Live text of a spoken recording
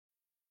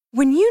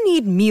When you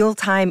need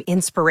mealtime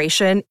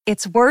inspiration,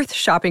 it's worth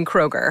shopping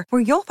Kroger,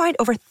 where you'll find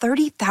over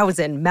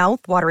 30,000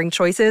 mouth-watering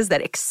choices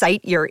that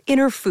excite your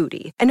inner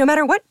foodie. And no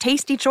matter what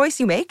tasty choice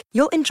you make,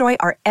 you'll enjoy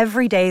our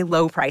everyday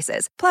low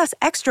prices, plus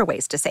extra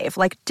ways to save,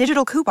 like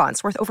digital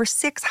coupons worth over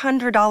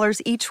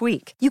 $600 each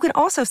week. You can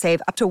also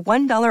save up to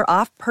 $1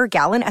 off per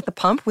gallon at the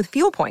pump with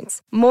fuel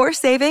points. More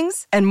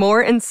savings and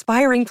more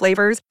inspiring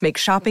flavors make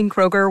shopping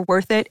Kroger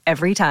worth it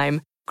every time.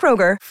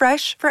 Kroger,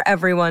 fresh for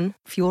everyone.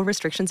 Fuel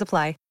restrictions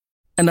apply.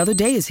 Another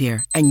day is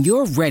here, and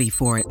you're ready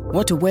for it.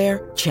 What to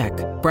wear? Check.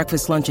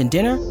 Breakfast, lunch, and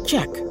dinner?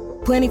 Check.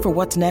 Planning for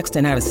what's next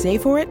and how to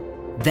save for it?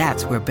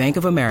 That's where Bank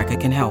of America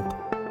can help.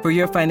 For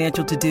your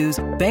financial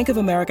to-dos, Bank of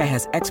America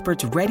has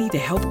experts ready to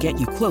help get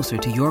you closer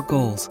to your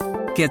goals.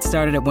 Get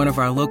started at one of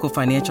our local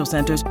financial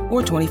centers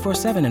or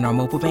 24/7 in our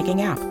mobile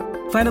banking app.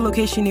 Find a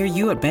location near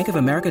you at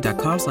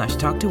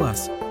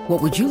bankofamerica.com/talktous.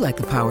 What would you like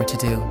the power to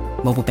do?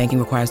 Mobile banking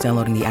requires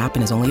downloading the app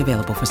and is only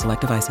available for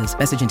select devices.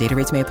 Message and data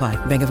rates may apply.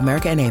 Bank of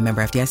America N.A.,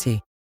 member FDIC.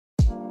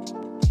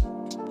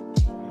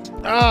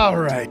 All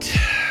right.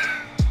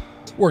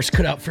 Work's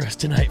cut out for us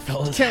tonight,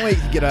 fellas. Can't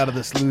wait to get out of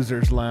this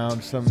Losers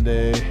Lounge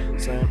someday.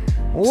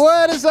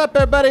 What is up,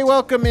 everybody?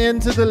 Welcome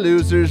into the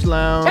Losers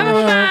Lounge.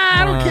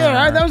 I don't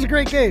care. That was a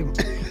great game.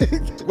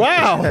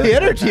 Wow, the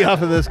energy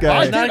off of this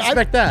guy. I did not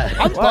expect that.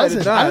 I'm buzzing.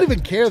 I don't not? even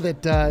care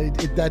that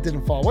that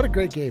didn't fall. What a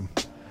great game.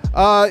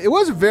 It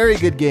was a very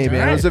good game,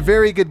 man. Right. It was a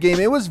very good game.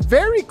 It was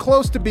very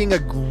close to being a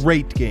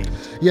great game.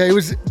 Yeah, it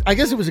was. I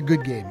guess it was a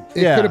good game.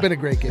 It could have been a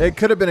great game. It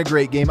could have been a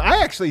great game. I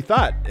actually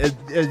thought, as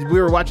we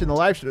were watching the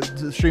live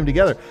stream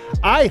together,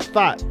 I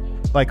thought,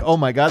 like, oh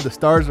my God, the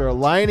stars are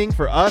aligning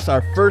for us.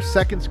 Our first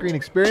second screen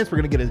experience. We're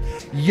going to get a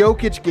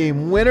Jokic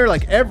game winner.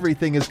 Like,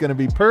 everything is going to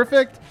be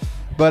perfect.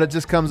 But it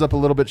just comes up a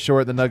little bit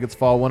short. The Nuggets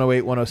fall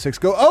 108-106.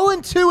 Go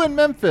 0-2 in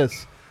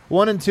Memphis.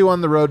 1-2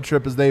 on the road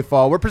trip as they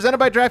fall. We're presented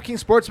by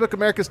DraftKings Sportsbook,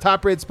 America's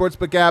top-rated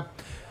sportsbook app.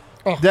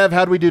 Oh. Dev,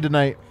 how'd we do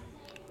tonight?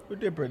 We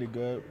did pretty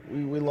good.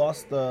 We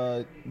lost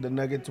the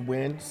Nuggets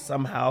win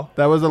somehow.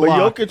 That was a But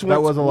lock. Jokic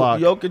That was a lock.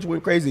 Jokic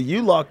went crazy.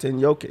 You locked in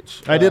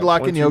Jokic. I did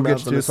lock in 22 Jokic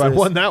rebounds too, and so I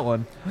won that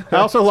one. I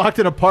also locked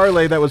in a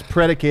parlay that was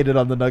predicated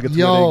on the Nuggets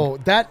winning.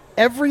 That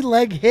every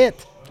leg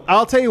hit.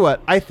 I'll tell you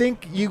what. I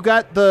think you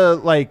got the,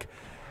 like,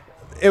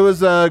 it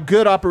was a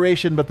good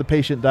operation, but the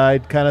patient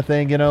died kind of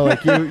thing. You know,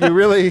 like you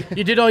really.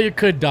 You did all you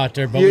could,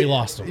 Doctor, but we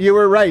lost him. You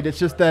were right. It's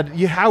just that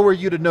how were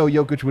you to know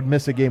Jokic would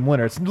miss a game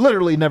winner? It's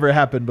literally never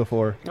happened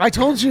before. I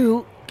told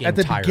you at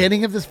the tired.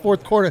 beginning of this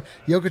fourth quarter,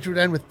 Jokic would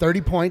end with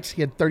 30 points.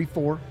 He had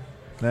 34.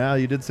 Now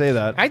you did say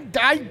that. I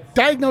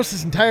diagnosed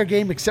this entire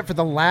game except for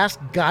the last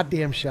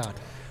goddamn shot.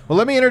 Well,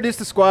 let me introduce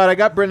the squad. I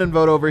got Brendan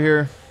Vogt over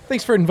here.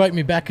 Thanks for inviting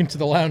me back into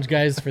the lounge,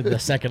 guys, for the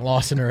second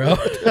loss in a row.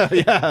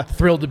 Yeah.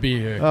 Thrilled to be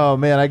here. Oh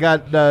man, I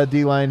got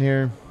D-line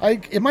here.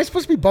 Am I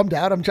supposed to be bummed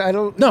out? I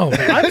don't. No,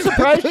 I'm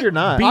surprised you're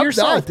not. Be I'm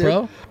yourself, not, dude.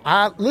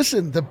 bro.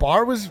 Listen, the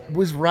bar was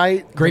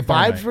right. Great the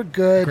bar vibes night. were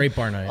good. Great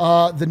bar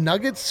night. The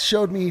Nuggets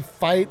showed me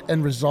fight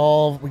and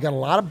resolve. We got a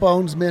lot of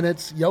Bones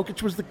minutes.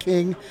 Jokic was the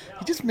king.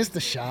 He just missed the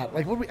shot.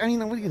 Like, what are you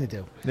gonna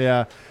do?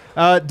 Yeah.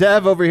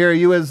 Dev over here,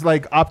 you as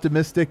like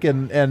optimistic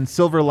and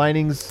silver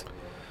linings.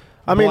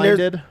 I mean,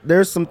 blinded?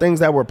 there's some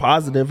things that were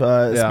positive,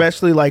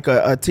 especially like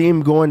a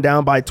team going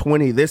down by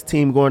 20. This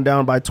team going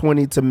down by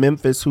 20 to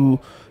Memphis,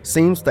 who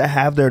seems to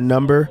have their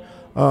number,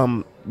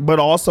 but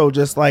also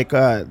just like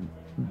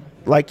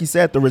you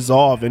said, the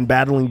resolve and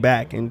battling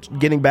back and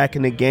getting back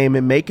in the game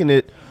and making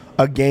it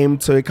a game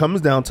till it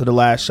comes down to the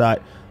last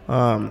shot.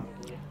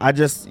 I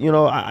just, you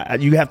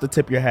have to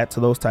tip your hat to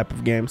those type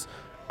of games.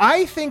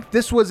 I think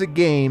this was a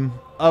game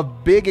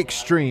of big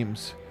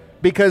extremes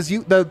because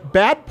the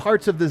bad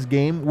parts of this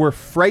game were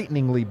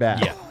frighteningly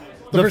bad. Yeah.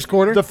 The first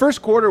quarter? The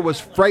first quarter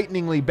was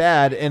frighteningly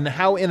bad, and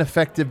how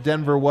ineffective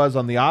Denver was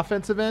on the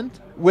offensive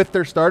end with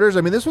their starters.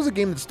 I mean, this was a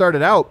game that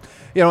started out,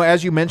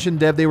 as you mentioned,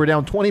 Dev, they were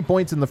down 20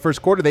 points in the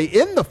first quarter. They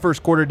end the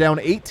first quarter down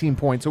 18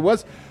 points. It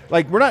was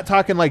like, we're not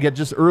talking like it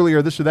just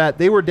earlier, this or that.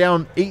 They were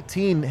down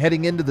 18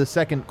 heading into the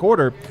second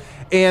quarter.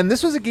 And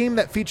this was a game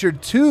that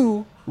featured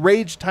 2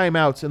 rage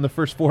timeouts in the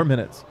first 4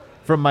 minutes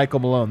from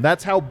Michael Malone.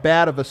 That's how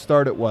bad of a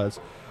start it was.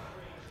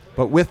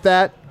 But with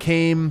that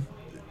came,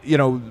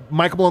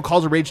 Michael Malone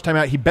calls a rage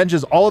timeout. He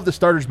benches all of the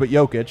starters but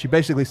Jokic. He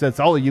basically says,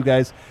 all of you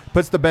guys,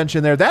 puts the bench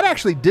in there. That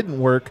actually didn't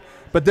work.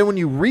 But then when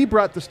you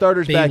re-brought the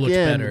starters back in,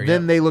 better,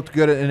 then they looked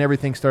good and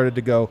everything started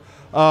to go.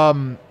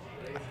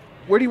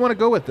 Where do you want to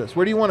go with this?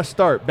 Where do you want to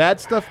start?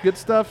 Bad stuff, good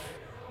stuff?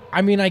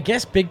 I mean, I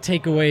guess big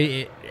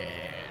takeaway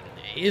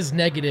is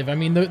negative. I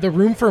mean, the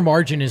room for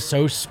margin is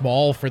so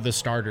small for the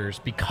starters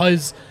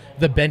because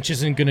the bench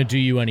isn't going to do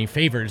you any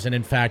favors. And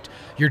in fact,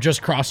 you're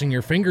just crossing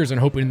your fingers and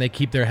hoping they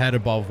keep their head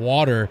above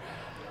water.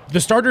 The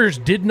starters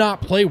did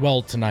not play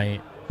well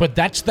tonight, but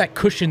that's that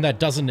cushion that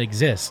doesn't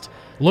exist.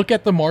 Look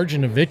at the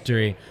margin of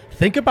victory.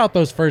 Think about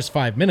those first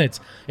 5 minutes.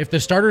 If the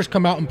starters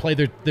come out and play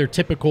their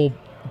typical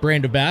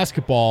brand of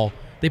basketball,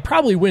 they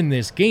probably win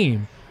this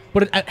game.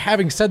 But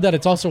having said that,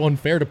 it's also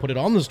unfair to put it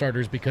on the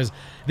starters because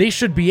they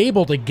should be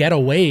able to get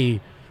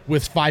away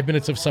with 5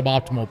 minutes of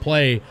suboptimal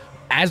play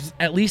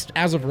at least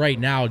as of right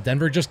now,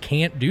 Denver just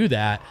can't do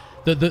that.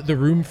 The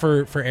room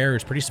for error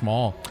is pretty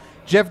small.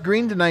 Jeff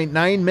Green tonight,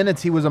 9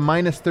 minutes. He was a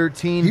minus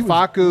 13.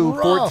 Facu,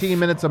 rough. 14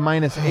 minutes, a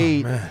minus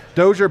 8.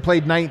 Dozier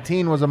played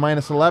 19, was a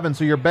minus 11.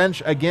 So your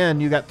bench,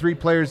 again, you got 3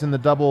 players in the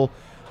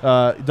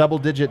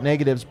double-digit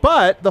negatives.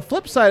 But the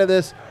flip side of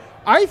this,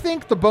 I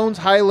think the Bones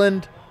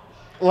Highland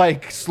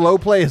slow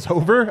play is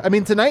over. I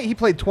mean, tonight he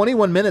played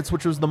 21 minutes,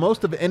 which was the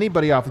most of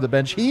anybody off of the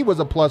bench. He was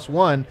a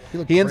 +1.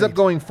 He ends up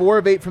going 4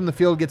 of 8 from the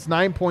field, gets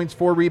 9 points,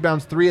 4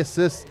 rebounds, 3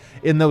 assists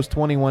in those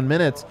 21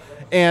 minutes.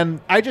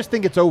 And I just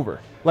think it's over.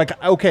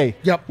 Okay,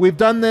 we've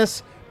done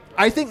this.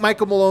 I think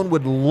Michael Malone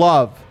would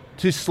love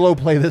to slow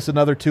play this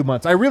another 2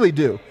 months. I really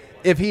do,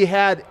 if he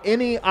had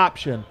any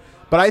option.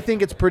 But I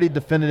think it's pretty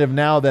definitive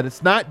now that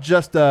it's not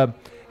just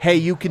hey,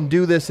 you can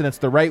do this and it's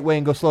the right way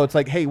and go slow. It's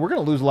like, hey, we're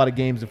going to lose a lot of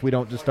games if we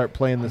don't just start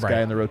playing this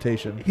guy in the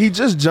rotation. He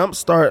just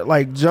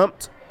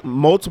jumped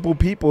multiple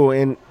people,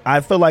 and I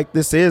feel like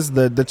this is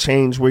the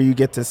change where you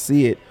get to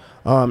see it.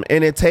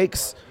 And it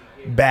takes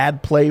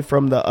bad play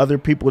from the other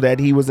people that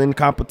he was in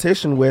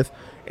competition with,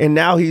 and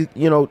now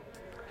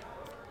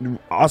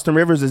Austin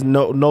Rivers is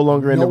no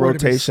longer in the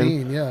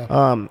rotation.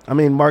 I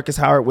mean, Marcus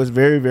Howard was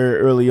very, very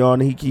early on.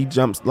 He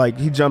jumped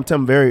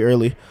him very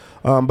early.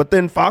 But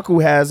then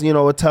Facu has,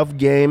 a tough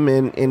game,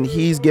 and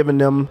he's giving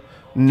them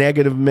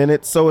negative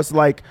minutes. So it's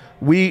like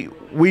we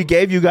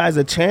gave you guys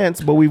a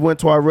chance, but we went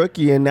to our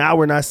rookie, and now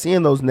we're not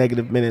seeing those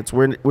negative minutes.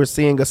 We're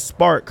seeing a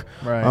spark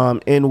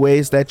in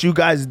ways that you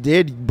guys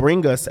did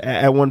bring us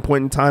at one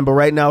point in time, but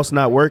right now it's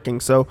not working.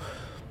 So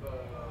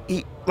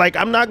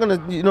I'm not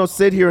going to,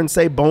 sit here and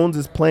say Bones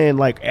is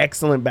playing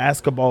excellent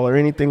basketball or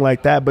anything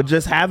like that, but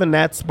just having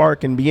that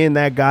spark and being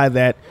that guy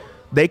that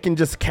they can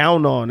just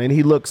count on, and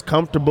he looks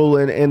comfortable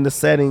in the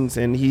settings,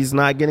 and he's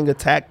not getting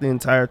attacked the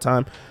entire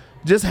time.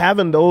 Just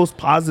having those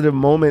positive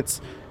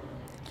moments,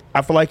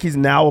 I feel like he's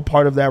now a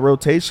part of that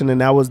rotation, and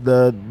that was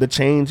the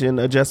change and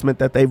adjustment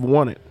that they've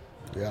wanted.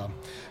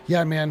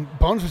 Yeah, man.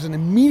 Bones was an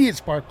immediate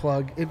spark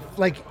plug.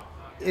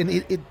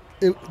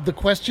 The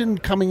question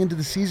coming into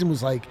the season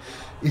was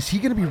is he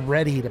going to be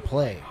ready to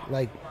play?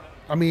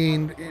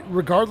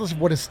 Regardless of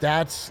what his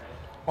stats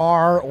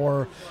are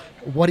or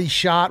what he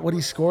shot, what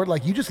he scored,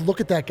 you just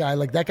look at that guy,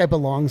 that guy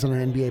belongs on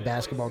an NBA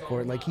basketball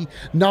court. He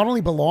not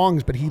only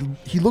belongs, but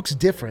he looks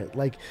different.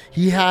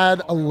 He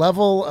had a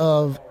level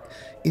of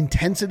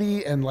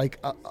intensity and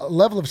a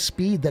level of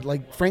speed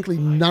that frankly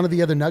none of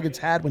the other Nuggets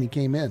had when he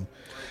came in.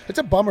 It's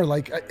a bummer.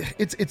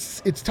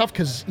 It's tough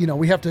because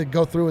we have to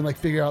go through and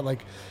figure out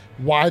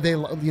why they,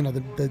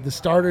 the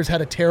starters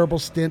had a terrible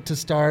stint to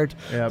start.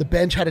 The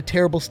bench had a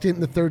terrible stint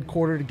in the third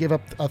quarter to give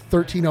up a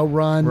 13-0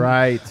 run.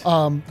 Right.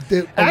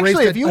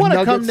 Actually, if you want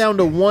to come down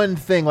to one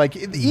thing,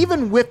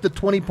 even with the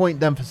 20-point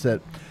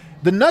deficit,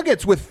 the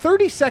Nuggets, with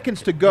 30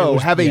 seconds to go,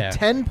 have a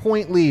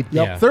 10-point lead.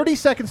 30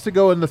 seconds to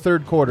go in the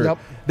third quarter.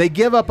 They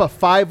give up a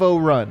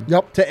 5-0 run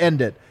to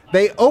end it.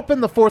 They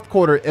open the fourth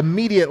quarter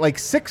immediate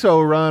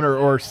 6-0 run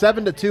or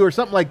 7-2 or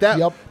something like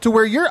that to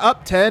where you're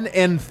up 10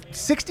 and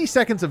 60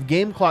 seconds of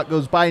game clock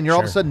goes by and you're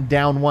all of a sudden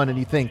down 1 and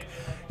you think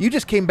you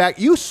just came back.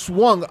 You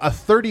swung a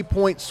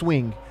 30-point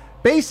swing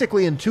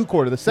basically in 2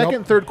 quarters. The second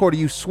and third quarter,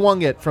 you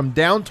swung it from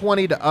down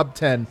 20 to up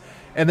 10.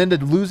 And then to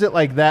lose it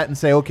like that and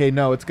say, okay,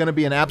 no, it's going to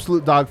be an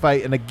absolute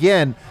dogfight. And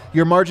again,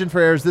 your margin for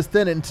error is this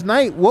thin. And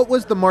tonight, what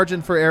was the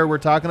margin for error we're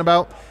talking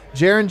about?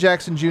 Jaren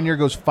Jackson Jr.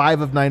 goes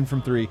 5 of 9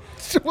 from 3.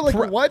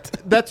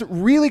 What? That's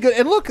really good.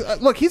 And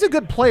look, he's a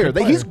good player.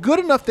 He's good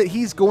enough that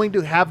he's going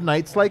to have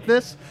nights like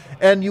this.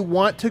 And you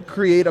want to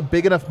create a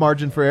big enough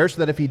margin for error so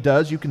that if he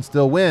does, you can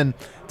still win.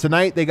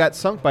 Tonight, they got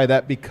sunk by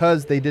that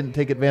because they didn't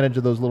take advantage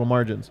of those little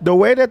margins. The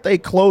way that they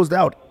closed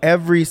out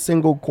every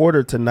single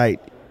quarter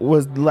tonight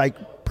was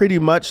pretty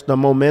much the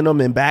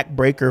momentum and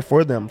backbreaker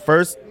for them.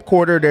 First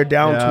quarter, they're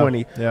down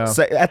 20.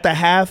 So at the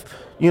half,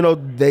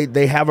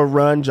 they have a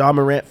run. Ja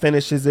Morant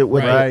finishes it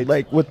with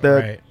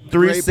the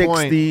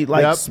 360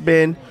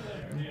 spin.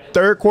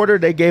 Third quarter,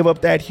 they gave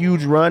up that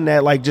huge run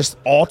that just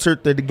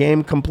altered the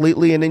game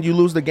completely, and then you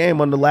lose the game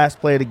on the last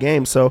play of the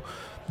game. So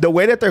the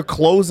way that they're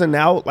closing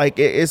out,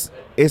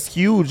 it's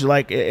huge.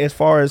 As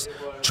far as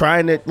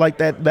trying to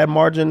that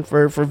margin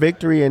for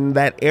victory and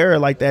that error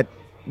that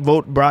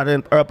Vogt brought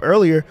up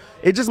earlier,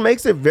 it just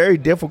makes it very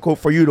difficult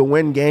for you to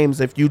win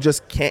games if you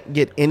just can't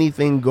get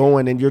anything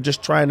going and you're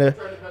just trying to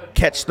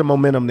catch the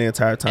momentum the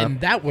entire time.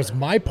 And that was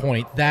my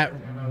point, that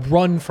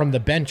run from the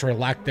bench or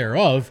lack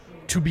thereof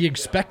to be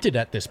expected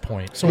at this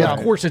point. So of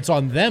course it's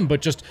on them,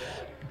 but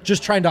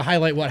just trying to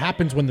highlight what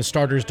happens when the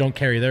starters don't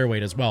carry their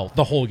weight as well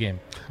the whole game.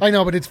 I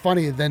know, but it's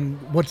funny. Then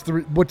what's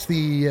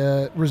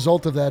the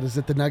result of that is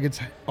that the Nuggets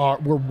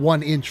were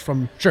 1 inch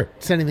from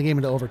sending the game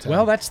into overtime.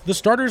 Well, the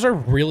starters are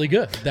really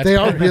good. They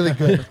are really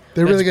good.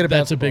 They're really good at basketball.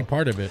 That's a big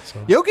part of it. So.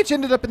 Jokic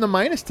ended up in the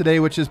minus today,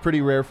 which is pretty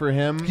rare for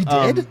him. He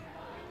did?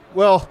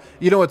 Well,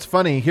 what's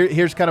funny?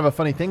 Here's kind of a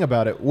funny thing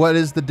about it. What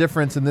is the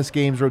difference in this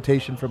game's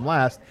rotation from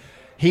last?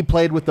 He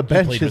played with the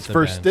bench his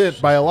first stint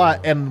by a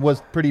lot and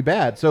was pretty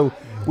bad. So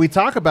we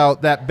talk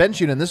about that bench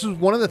unit. And this is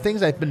one of the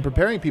things I've been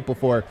preparing people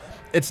for.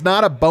 It's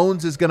not a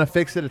Bones is going to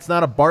fix it. It's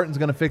not a Barton's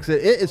going to fix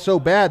it. It is so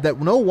bad that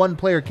no one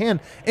player can,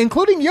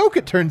 including Yoke,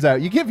 it turns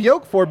out. You give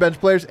Yoke 4 bench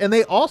players, and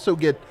they also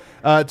get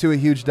to a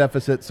huge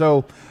deficit.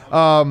 So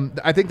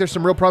I think there's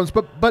some real problems.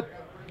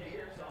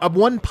 But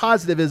one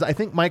positive is I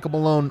think Michael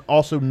Malone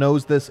also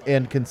knows this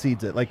and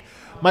concedes it. Like,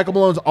 Michael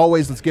Malone's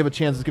always, let's give a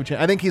chance.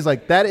 I think he's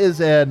like, that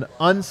is an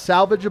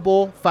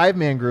unsalvageable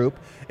 5-man group.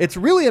 It's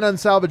really an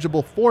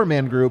unsalvageable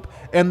 4-man group,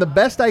 and the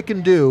best I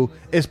can do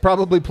is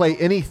probably play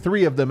any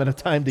 3 of them at a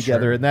time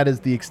together, and that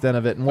is the extent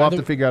of it, and we'll have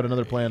to figure out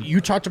another plan.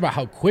 You talked about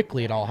how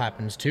quickly it all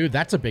happens, too.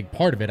 That's a big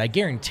part of it. I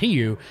guarantee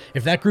you,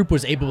 if that group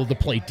was able to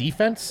play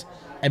defense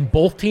and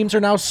both teams are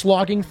now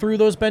slogging through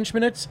those bench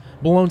minutes,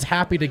 Malone's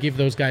happy to give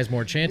those guys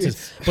more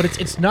chances. But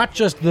it's not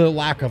just the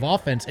lack of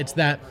offense. It's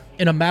that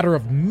in a matter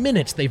of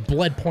minutes, they've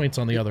bled points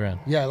on the other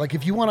end. Yeah, like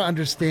if you want to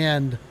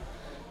understand,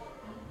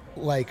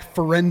 like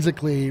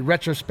forensically,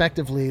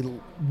 retrospectively,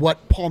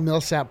 what Paul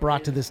Millsap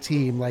brought to this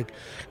team, like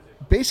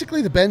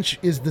basically the bench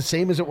is the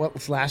same as it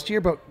was last year,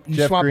 but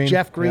you swap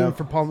Jeff Green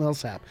for Paul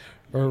Millsap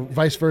or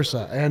vice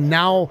versa. And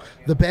now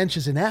the bench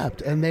is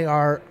inept and they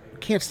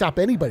can't stop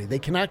anybody. They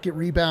cannot get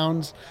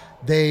rebounds.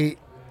 They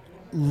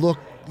look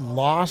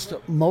lost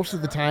most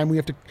of the time.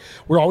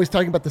 We're always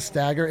talking about the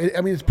stagger.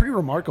 It's pretty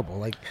remarkable.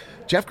 Like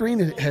Jeff Green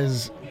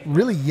has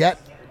really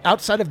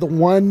outside of the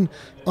one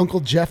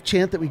Uncle Jeff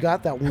chant that we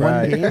got that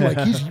one game,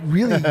 like he's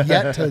really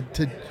yet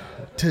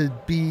to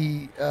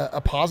be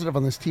a positive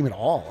on this team at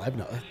all.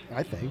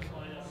 I think.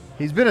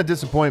 He's been a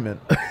disappointment.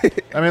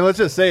 Let's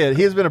just say it.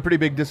 He has been a pretty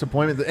big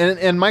disappointment.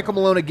 And Michael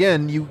Malone,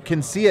 again, you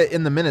can see it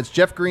in the minutes.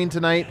 Jeff Green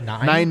tonight,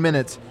 9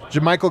 minutes.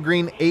 JaMychal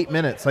Green, 8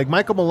 minutes. Like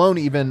Michael Malone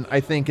even,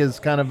 I think,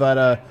 is kind of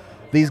at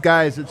these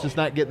guys, it's just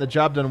not getting the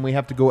job done, and we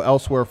have to go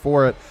elsewhere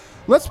for it.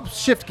 Let's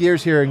shift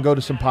gears here and go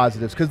to some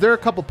positives, because there are a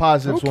couple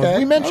positives. Okay,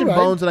 we mentioned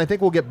Bones, and I think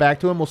we'll get back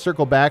to him. We'll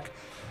circle back.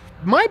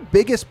 My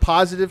biggest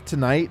positive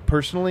tonight,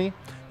 personally,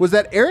 was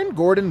that Aaron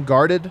Gordon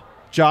guarded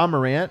Ja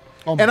Morant.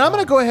 And I'm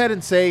going to go ahead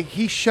and say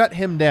he shut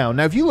him down.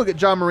 Now, if you look at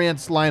Ja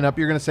Morant's lineup,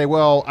 you're going to say,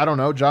 well, I don't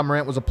know. Ja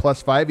Morant was a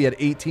 +5. He had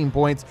 18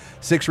 points,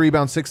 6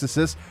 rebounds, 6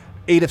 assists,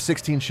 8 of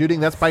 16 shooting.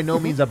 That's by no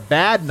means a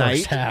bad night.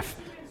 First half.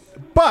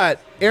 But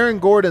Aaron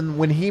Gordon,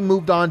 when he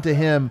moved on to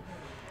him,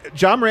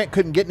 Ja Morant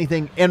couldn't get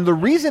anything. And the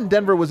reason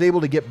Denver was able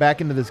to get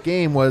back into this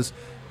game was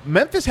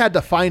Memphis had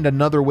to find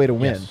another way to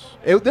win.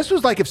 Yes. This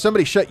was like if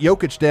somebody shut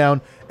Jokic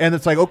down, and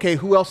it's like, okay,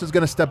 who else is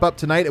going to step up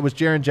tonight? It was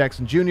Jaren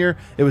Jackson Jr.,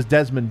 it was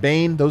Desmond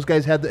Bane. Those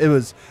guys it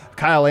was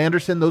Kyle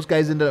Anderson. Those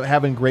guys ended up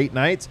having great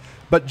nights.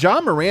 But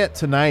Ja Morant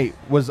tonight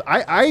was,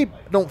 I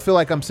don't feel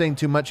like I'm saying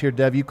too much here,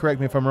 Dev. You correct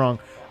me if I'm wrong.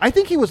 I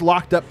think he was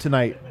locked up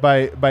tonight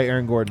by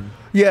Aaron Gordon.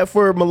 Yeah,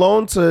 for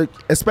Malone to,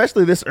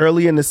 especially this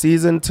early in the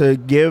season, to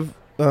give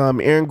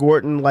Aaron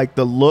Gordon like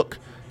the look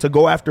to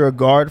go after a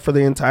guard for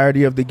the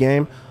entirety of the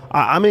game.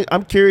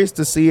 I'm curious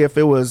to see if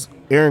it was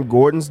Aaron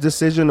Gordon's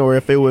decision or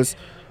if it was,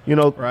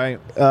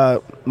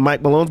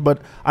 Mike Malone's. But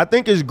I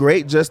think it's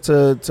great just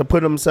to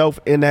put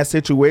himself in that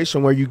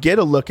situation where you get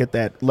a look at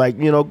that. Like,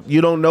 you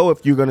don't know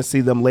if you're going to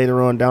see them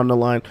later on down the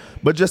line,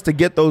 but just to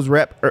get those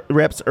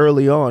reps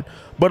early on.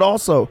 But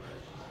also,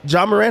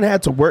 Ja Morant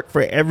had to work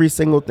for every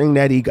single thing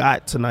that he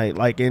got tonight.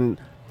 And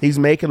he's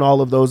making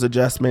all of those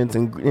adjustments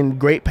and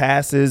great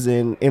passes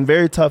and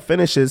very tough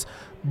finishes.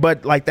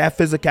 But like that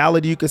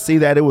physicality, you could see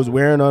that it was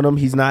wearing on him.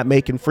 He's not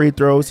making free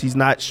throws. He's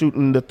not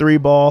shooting the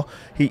 3-ball.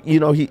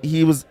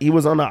 He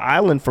was on the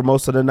island for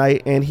most of the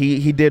night, and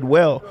he did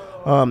well.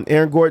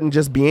 Aaron Gordon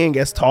just being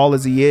as tall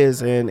as he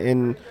is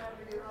and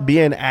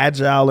being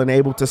agile and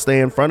able to stay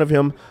in front of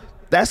him,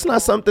 that's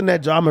not something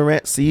that Ja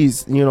Morant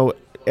sees,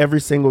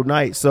 every single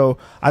night. So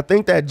I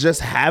think that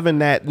just having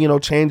that,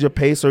 change of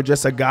pace or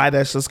just a guy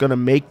that's just going to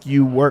make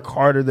you work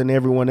harder than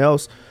everyone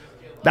else.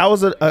 That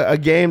was a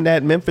game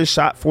that Memphis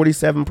shot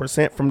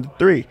 47% from the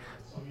 3.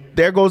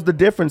 There goes the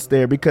difference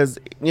there because,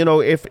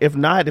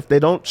 if they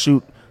don't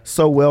shoot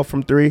so well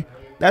from 3,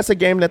 that's a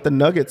game that the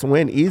Nuggets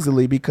win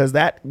easily because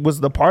that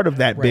was the part of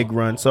that big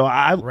run. So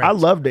I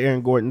loved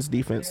Aaron Gordon's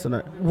defense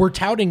tonight. We're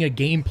touting a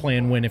game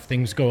plan win if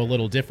things go a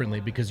little differently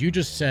because you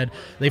just said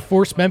they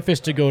forced Memphis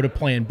to go to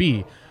plan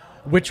B,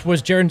 which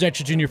was Jaren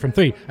Jackson Jr. from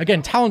 3.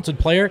 Again, talented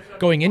player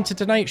going into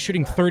tonight,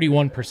 shooting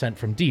 31%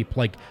 from deep.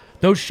 Like,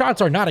 those shots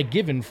are not a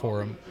given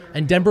for him.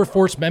 And Denver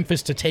forced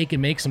Memphis to take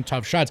and make some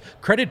tough shots.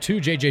 Credit to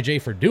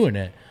JJJ for doing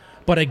it.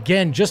 But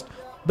again, just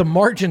the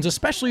margins,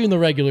 especially in the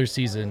regular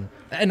season,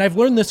 and I've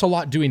learned this a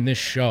lot doing this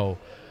show.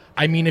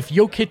 If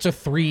Jokic hits a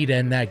 3 to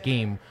end that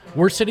game,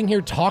 we're sitting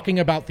here talking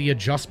about the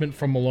adjustment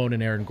from Malone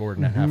and Aaron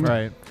Gordon at halftime.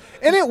 Right.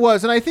 And it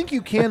was, and I think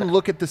you can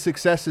look at the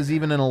successes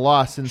even in a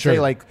loss and say,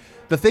 like,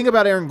 the thing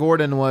about Aaron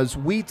Gordon was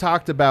we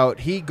talked about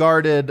he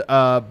guarded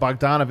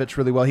Bogdanovich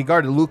really well. He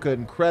guarded Luka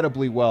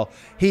incredibly well.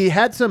 He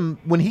had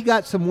when he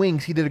got some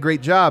wings, he did a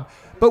great job.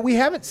 But we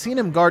haven't seen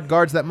him guard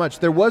guards that much.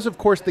 There was, of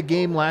course, the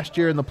game last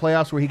year in the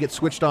playoffs where he gets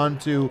switched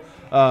onto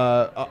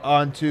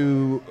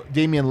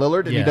Damian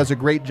Lillard, and he does a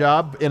great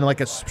job in like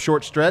a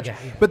short stretch. Yeah.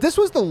 But this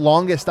was the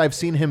longest I've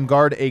seen him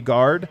guard a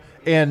guard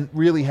and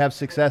really have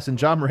success.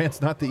 And Ja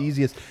Morant's not the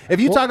easiest.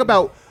 If you talk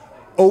about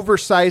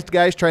oversized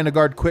guys trying to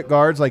guard quick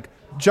guards. Like,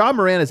 Ja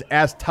Morant is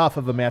as tough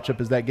of a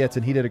matchup as that gets,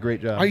 and he did a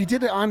great job. Oh, you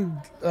did it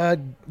on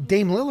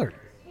Dame Lillard.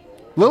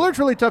 Lillard's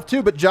really tough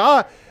too, but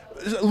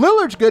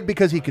Lillard's good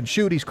because he can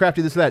shoot. He's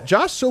crafty, this and that.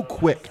 Ja's so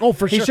quick. Oh,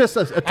 for sure. He's just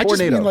a tornado. I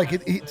just mean, like,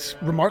 it's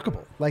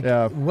remarkable. Like,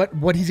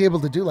 what he's able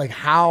to do, like,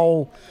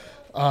 how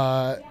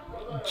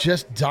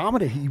just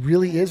dominant he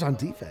really is on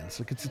defense.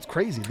 Like, it's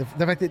crazy.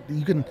 The fact that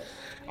you can,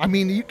 I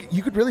mean,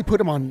 you could really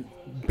put him on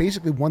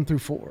basically 1 through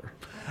 4.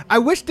 I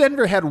wish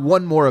Denver had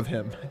one more of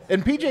him.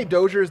 And PJ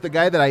Dozier is the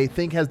guy that I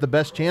think has the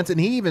best chance, and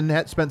he even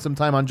had spent some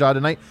time on Ja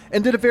tonight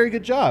and did a very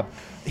good job.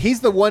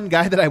 He's the one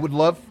guy that I would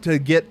love to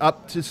get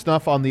up to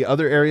snuff on the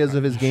other areas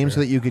of his game so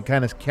that you could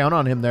kind of count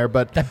on him there.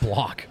 But that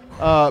block.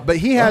 But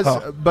he has,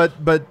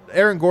 but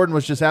Aaron Gordon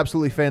was just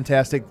absolutely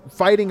fantastic,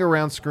 fighting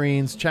around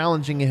screens,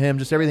 challenging him,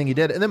 just everything he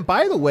did. And then,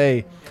 by the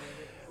way,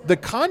 the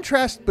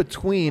contrast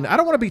between, I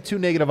don't want to be too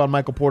negative on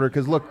Michael Porter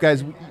because, look,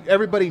 guys,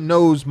 everybody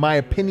knows my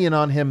opinion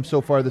on him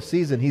so far this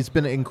season. He's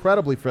been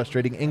incredibly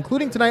frustrating,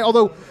 including tonight,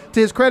 although to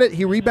his credit,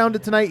 he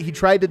rebounded tonight. He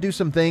tried to do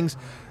some things.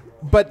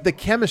 But the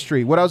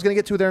chemistry, what I was going to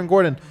get to with Aaron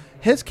Gordon,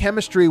 his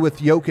chemistry with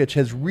Jokic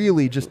has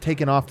really just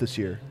taken off this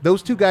year.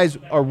 Those two guys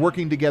are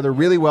working together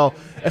really well,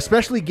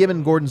 especially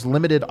given Gordon's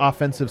limited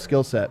offensive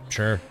skill set.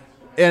 Sure.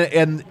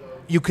 And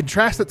you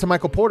contrast it to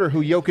Michael Porter,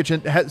 who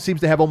Jokic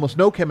seems to have almost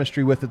no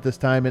chemistry with at this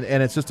time, and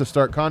it's just a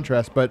stark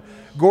contrast. But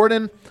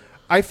Gordon,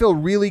 I feel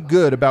really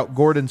good about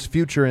Gordon's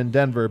future in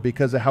Denver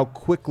because of how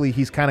quickly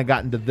he's kind of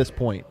gotten to this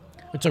point.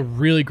 It's a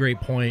really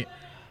great point.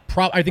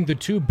 I think the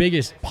two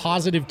biggest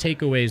positive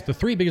takeaways, the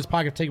three biggest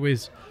positive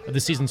takeaways of the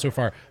season so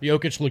far,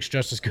 Jokic looks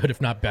just as good, if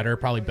not better,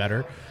 probably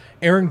better.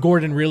 Aaron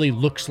Gordon really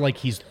looks like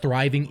he's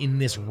thriving in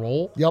this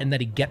role and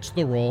that he gets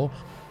the role.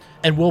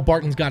 And Will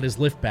Barton's got his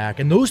lift back.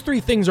 And those three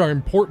things are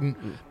important.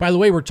 By the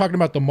way, we're talking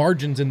about the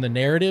margins in the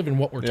narrative and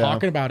what we're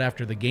talking about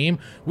after the game.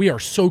 We are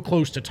so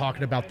close to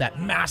talking about that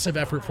massive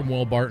effort from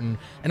Will Barton.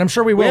 And I'm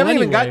sure we will haven't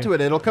even got to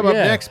it. It'll come up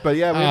next. But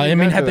yeah, I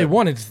mean, had they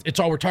won, it's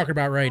all we're talking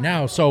about right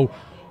now. So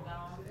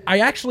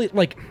I actually,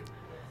 like,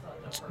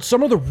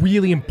 some of the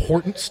really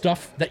important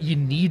stuff that you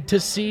need to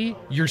see,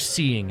 you're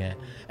seeing it.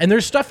 And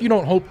there's stuff you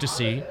don't hope to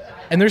see.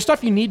 And there's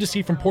stuff you need to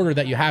see from Porter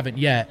that you haven't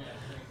yet.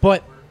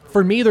 But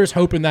for me, there's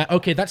hope in that,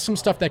 okay, that's some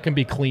stuff that can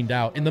be cleaned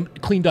up. In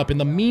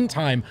the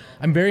meantime,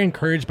 I'm very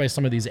encouraged by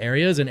some of these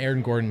areas, and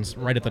Aaron Gordon's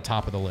right at the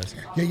top of the list.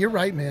 Yeah, you're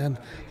right, man.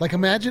 Like,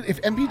 imagine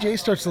if MPJ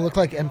starts to look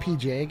like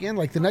MPJ again,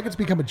 like, the Nuggets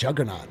become a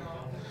juggernaut.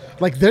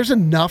 Like, there's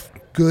enough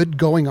good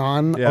going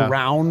on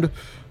around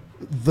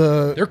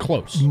they're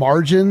close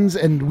margins,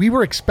 and we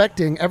were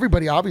expecting,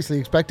 everybody obviously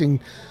expecting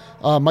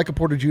Michael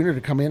Porter Jr.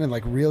 to come in and,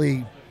 like,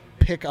 really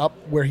pick up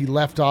where he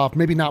left off,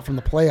 maybe not from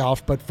the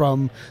playoffs, but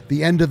from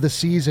the end of the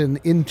season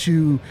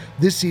into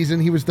this season.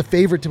 He was the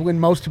favorite to win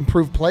most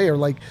improved player.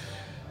 Like,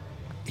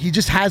 he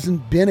just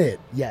hasn't been it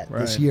yet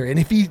this year. And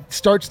if he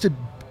starts to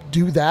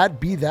do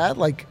that, be that,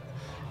 like,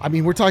 I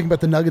mean, we're talking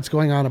about the Nuggets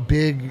going on a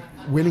big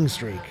winning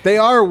streak. They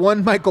are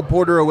one Michael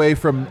Porter away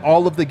from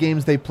all of the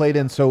games they played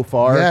in so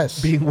far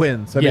being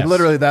wins. I mean,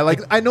 literally that.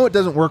 Like, I know it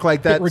doesn't work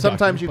like that.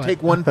 Sometimes you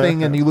take one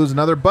thing and you lose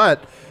another,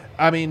 but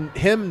I mean,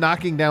 him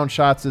knocking down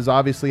shots is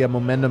obviously a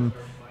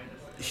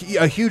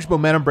huge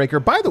momentum breaker.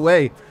 By the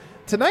way,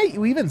 tonight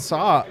you even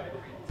saw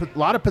a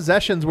lot of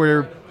possessions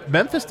where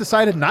Memphis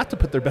decided not to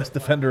put their best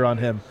defender on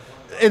him.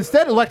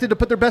 Instead, elected to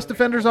put their best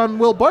defenders on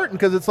Will Barton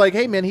because it's like,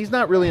 hey, man, he's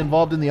not really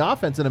involved in the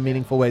offense in a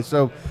meaningful way.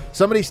 So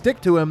somebody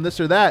stick to him, this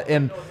or that,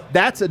 and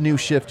that's a new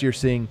shift you're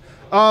seeing.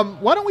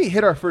 Why don't we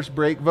hit our first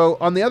break, Vote?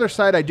 On the other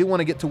side, I do want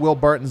to get to Will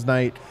Barton's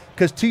night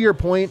because, to your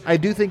point, I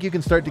do think you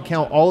can start to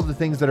count all of the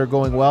things that are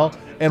going well,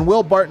 and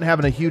Will Barton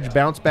having a huge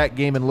bounce-back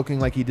game and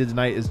looking like he did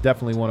tonight is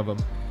definitely one of them.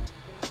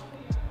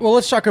 Well,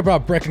 let's talk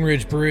about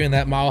Breckenridge Brewery and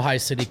that Mile High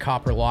City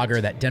Copper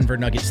Lager, that Denver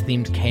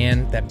Nuggets-themed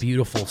can, that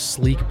beautiful,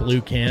 sleek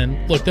blue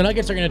can. Look, the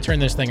Nuggets are going to turn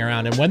this thing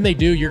around, and when they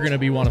do, you're going to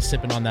be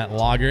sipping on that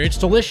lager. It's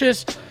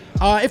delicious.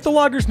 If the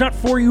lager's not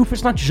for you, if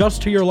it's not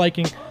just to your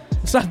liking,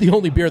 it's not the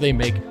only beer they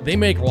make. They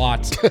make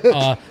lots.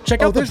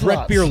 Check out the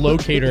Breck Beer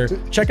Locator.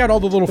 Check out all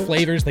the little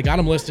flavors. They got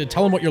them listed.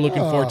 Tell them what you're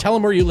looking for. Tell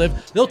them where you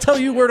live. They'll tell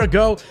you where to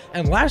go.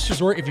 And last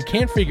resort, if you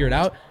can't figure it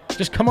out,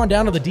 just come on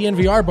down to the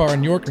DNVR bar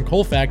in New York and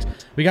Colfax.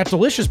 We got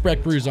delicious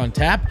Breck brews on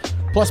tap,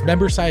 plus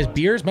member-sized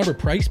beers,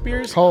 member-price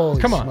beers.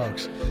 Holy come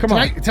smokes. On. Come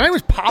on. Tonight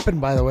was popping,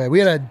 by the way. We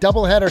had a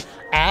doubleheader,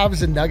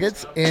 Avs and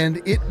Nuggets,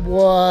 and it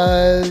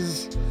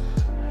was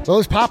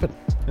popping.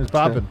 It's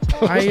popping.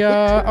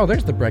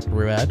 There's the Breck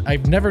Brew ad.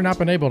 I've never not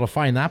been able to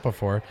find that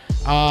before.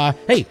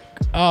 Hey,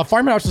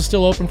 Farmhouse is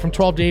still open from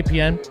 12 to 8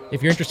 p.m.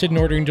 If you're interested in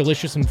ordering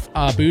delicious and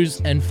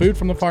booze and food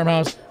from the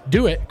Farmhouse,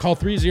 do it. Call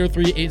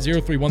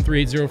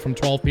 303-803-1380 from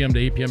 12 p.m. to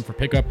 8 p.m. for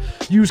pickup.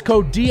 Use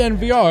code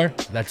DNVR,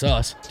 that's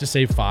us, to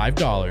save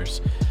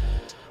 $5.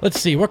 Let's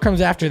see, what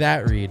comes after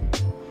that, Reed?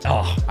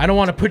 Oh, I don't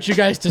want to put you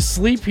guys to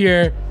sleep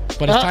here,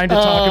 But it's time to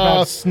talk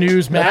about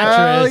Snooze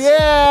Mattress. Oh,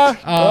 yeah.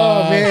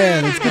 Oh,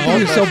 man. It's good that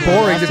you're so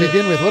boring to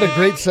begin with. What a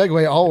great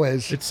segue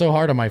always. It's so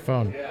hard on my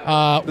phone.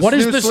 What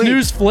is the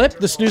Snooze Flip?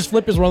 The Snooze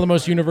Flip is one of the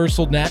most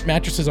universal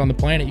mattresses on the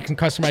planet. You can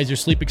customize your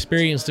sleep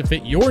experience to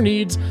fit your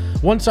needs.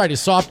 One side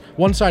is soft,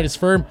 one side is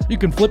firm. You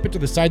can flip it to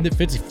the side that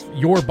fits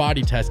your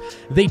body test.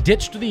 They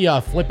ditched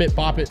the flip it,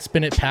 bop it,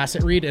 spin it, pass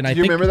it read. And I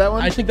think, remember that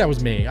one? I think that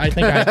was me. I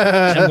think I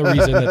am the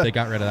reason that they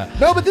got rid of that.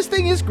 No, but this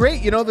thing is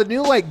great. You know, the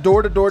new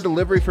door-to-door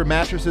delivery for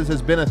mattresses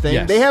has been a thing.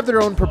 Yes. They have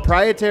their own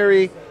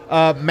proprietary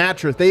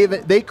mattress.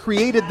 They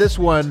created this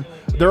one.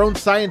 Their own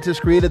scientists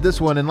created this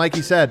one, and like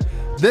you said,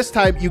 this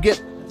time you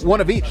get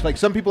one of each. Like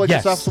some people like the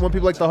soft, some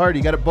people like the hard.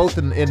 You got it both,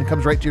 and it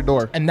comes right to your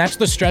door. And that's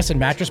the stress in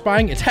mattress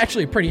buying. It's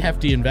actually a pretty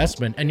hefty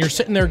investment, and you're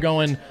sitting there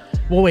going,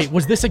 well, wait,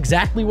 was this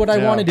exactly what I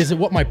wanted? Is it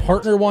what my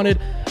partner wanted?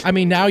 I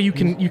mean, now you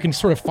can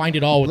sort of find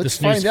it all with the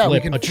Snooze Flip. We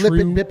can flip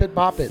it, bip it,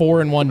 bop it.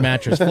 4-in-1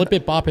 mattress. Flip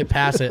it, bop it,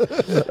 pass it.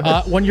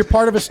 When you're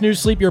part of a Snooze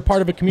Sleep, you're a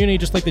part of a community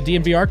just like the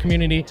DNVR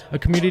community, a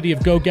community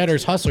of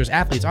go-getters, hustlers,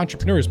 athletes,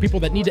 entrepreneurs, people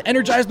that need to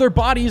energize their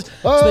bodies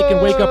so they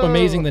can wake up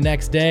amazing the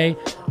next day.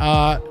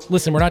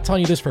 Listen, we're not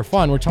telling you this for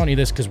fun. We're telling you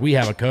this because we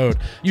have a code.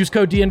 Use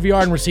code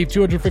DNVR and receive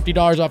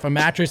 $250 off a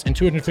mattress and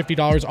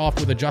 $250 off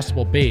with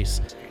adjustable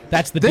base.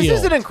 That's the deal. This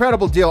is an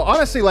incredible deal.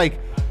 Honestly, like,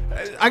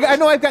 I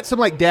know I've got some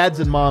like dads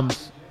and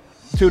moms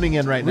tuning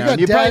in right now.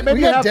 We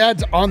got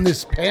dads on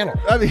this panel.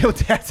 I mean,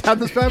 dads on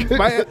this panel.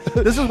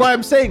 This is why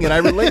I'm saying it. I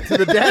relate to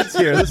the dads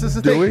here. This is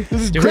the thing.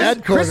 This is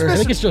dad corner. I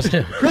think it's just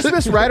him.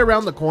 Christmas right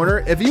around the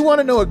corner. If you want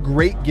to know a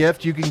great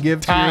gift you can give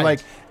to your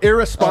like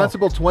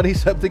irresponsible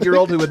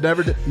 20-something-year-old who would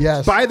never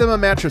buy them a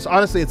mattress.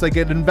 Honestly, it's like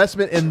an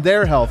investment in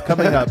their health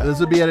coming up.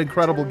 This would be an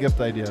incredible gift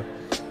idea.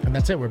 And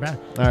that's it. We're back.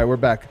 All right, we're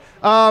back.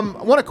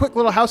 Want a quick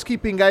little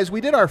housekeeping, guys.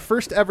 We did our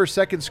first ever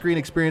second screen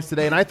experience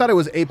today, and I thought it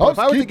was A+.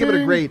 I would give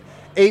it a great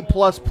A++.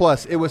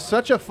 It was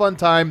such a fun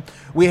time.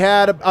 We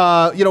had,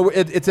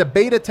 it's a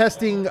beta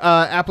testing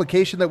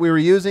application that we were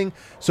using,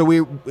 so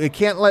we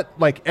can't let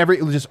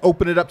just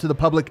open it up to the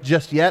public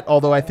just yet.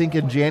 Although I think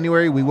in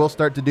January we will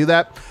start to do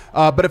that.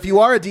 But if you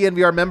are a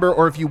DNVR member,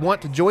 or if you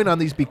want to join on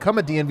these, become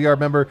a DNVR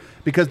member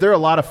because they're a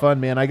lot of fun,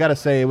 man. I gotta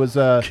say, it was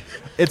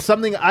it's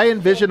something I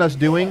envision us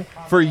doing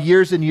for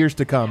years and years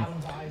to come.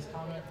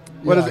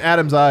 What is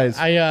Adam's eyes?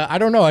 I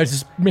don't know. I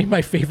just made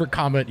my favorite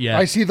comment yet.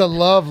 I see the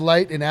love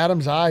light in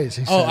Adam's eyes.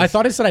 He says. I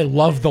thought it said I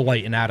love the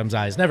light in Adam's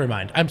eyes. Never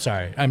mind. I'm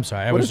sorry.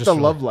 What is the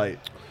love light?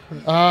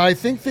 I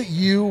think that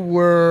you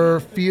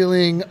were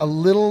feeling a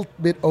little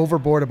bit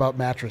overboard about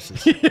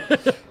mattresses.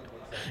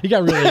 You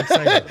got really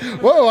excited.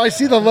 Whoa, I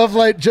see the love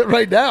light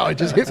right now. It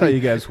just hit me. Tell you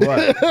guys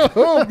what.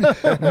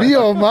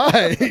 Oh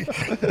my.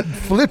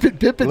 Flip it,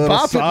 dip it,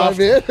 pop soft,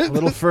 it, my man. A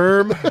little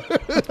firm.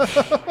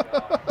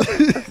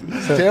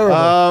 It's terrible.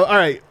 All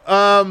right.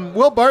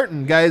 Will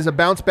Barton, guys, a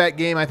bounce back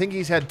game. I think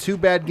he's had 2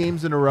 bad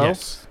games in a row.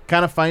 Yes.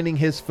 Kind of finding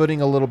his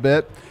footing a little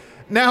bit.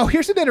 Now,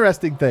 here's an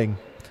interesting thing.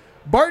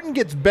 Barton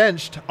gets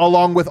benched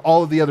along with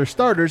all of the other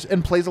starters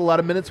and plays a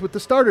lot of minutes with the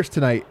starters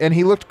tonight. And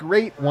he looked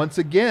great once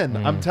again.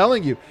 I'm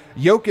telling you,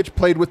 Jokic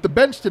played with the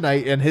bench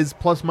tonight and his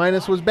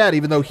plus-minus was bad,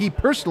 even though he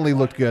personally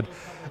looked good.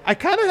 I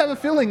kind of have a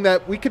feeling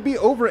that we could be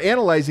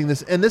over-analyzing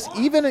this, and this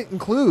even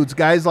includes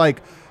guys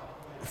like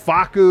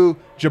Facu,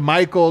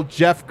 JaMychal,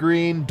 Jeff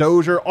Green,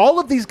 Dozier. All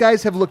of these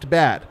guys have looked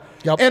bad.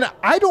 Yep. And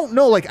I don't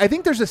know, I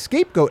think there's a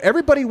scapegoat.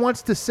 Everybody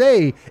wants to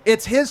say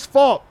it's his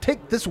fault.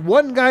 Take this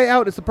one guy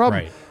out. It's the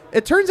problem. Right.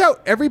 It turns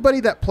out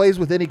everybody that plays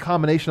with any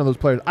combination of those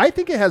players, I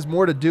think it has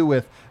more to do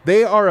with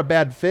they are a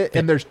bad fit,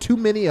 and there's too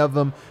many of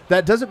them.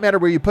 That doesn't matter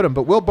where you put them.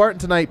 But Will Barton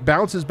tonight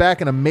bounces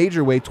back in a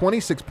major way,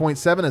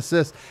 26.7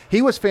 assists.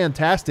 He was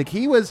fantastic.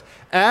 He was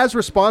as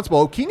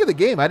responsible. King of the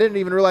game. I didn't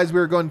even realize we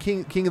were going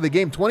king of the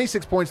game.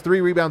 26 points, 3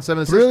 rebounds,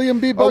 7 assists.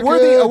 Brilliant B bucket.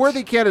 A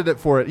worthy candidate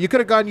for it. You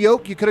could have gone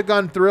Yoke. You could have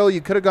gone Thrill.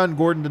 You could have gone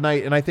Gordon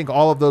tonight, and I think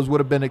all of those would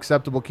have been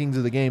acceptable kings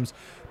of the games.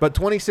 But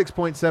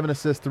 26.7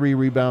 assists, 3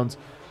 rebounds.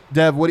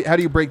 Dev, how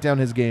do you break down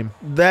his game?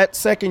 That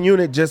second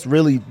unit just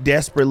really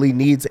desperately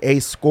needs a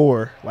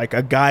scorer, like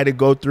a guy to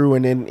go through,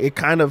 and then it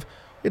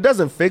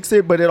doesn't fix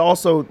it, but it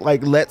also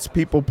lets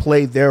people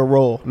play their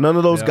role. None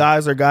of those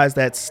guys are guys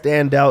that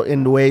stand out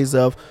in the ways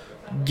of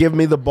give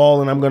me the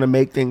ball and I'm going to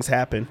make things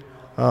happen.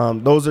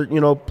 Those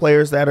are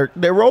players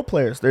they're role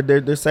players.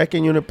 They're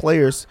second unit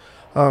players.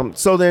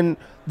 So then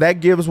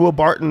that gives Will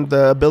Barton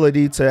the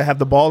ability to have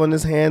the ball in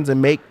his hands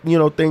and make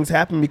things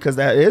happen because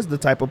that is the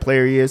type of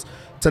player he is.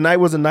 Tonight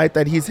was a night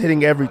that he's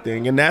hitting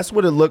everything, and that's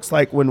what it looks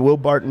like when Will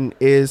Barton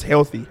is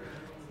healthy.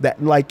 That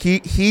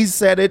he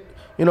said it,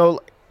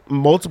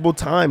 multiple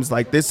times.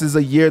 This is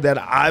a year that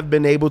I've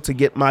been able to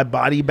get my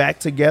body back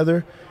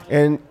together,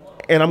 and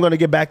I'm going to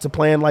get back to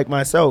playing like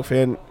myself.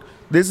 And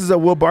this is a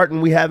Will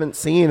Barton we haven't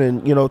seen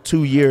in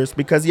 2 years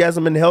because he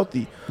hasn't been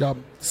healthy. Yep.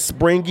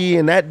 Springy,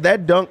 and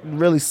that dunk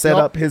really set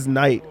up his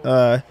night.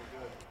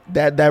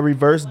 That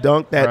reverse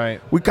dunk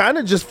that we kind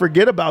of just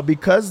forget about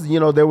because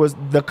there was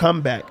the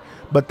comeback.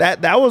 But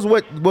that was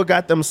what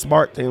got them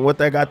sparked and what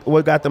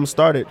got them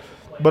started.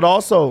 But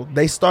also,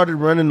 they started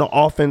running the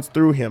offense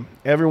through him.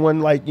 Everyone,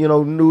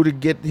 knew to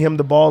get him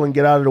the ball and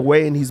get out of the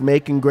way, and he's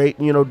making great,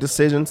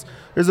 decisions.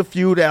 There's a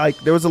few that,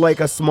 there was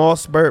a small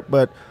spurt,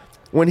 but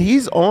when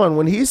he's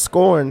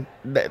scoring,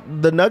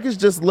 the Nuggets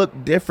just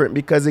look different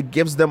because it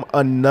gives them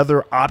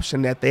another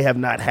option that they have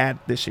not had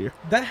this year.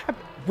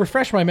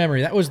 Refresh my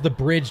memory. That was the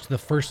bridge to the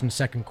first and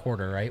second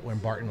quarter, right? When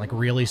Barton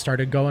really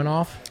started going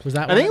off. Was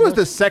that? I think it was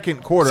the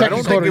second quarter. I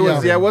don't think it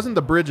was. Yeah, it wasn't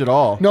the bridge at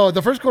all. No,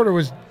 the first quarter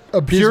was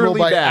abysmal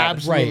by bad.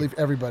 Absolutely right.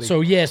 Everybody.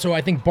 So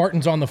I think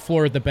Barton's on the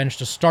floor at the bench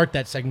to start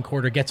that second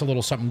quarter, gets a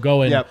little something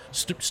going. Yep.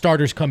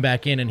 Starters come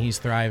back in, and he's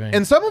thriving.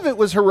 And some of it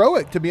was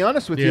heroic, to be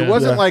honest with you. It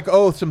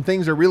wasn't some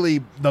things are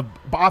really, the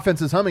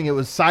offense is humming. It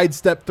was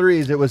sidestep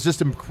threes. It was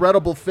just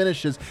incredible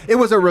finishes. It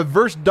was a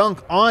reverse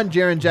dunk on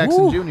Jaren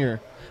Jackson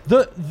Jr.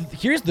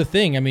 Here's the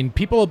thing. I mean,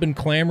 people have been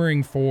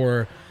clamoring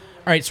for.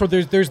 All right, so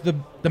there's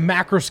the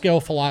macro scale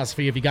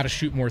philosophy of you got to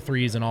shoot more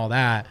threes and all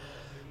that,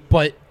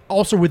 but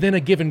also within a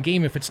given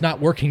game, if it's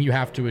not working, you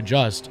have to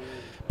adjust.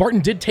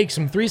 Barton did take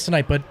some threes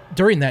tonight, but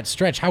during that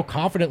stretch, how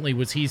confidently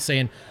was he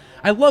saying,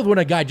 "I love when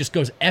a guy just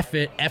goes F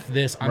it, F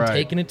this, I'm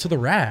taking it to the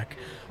rack,"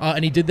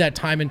 and he did that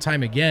time and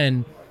time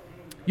again.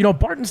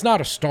 Barton's not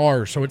a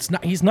star, so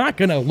he's not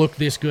gonna look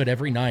this good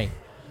every night.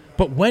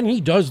 But when he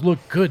does look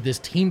good, this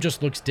team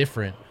just looks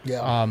different.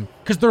 Yeah.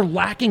 Because they're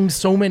lacking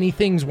so many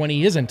things when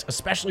he isn't,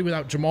 especially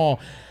without Jamal.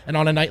 And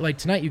on a night like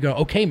tonight, you go,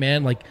 okay,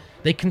 man,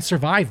 they can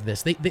survive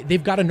this.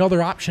 They've got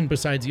another option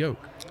besides Yoke.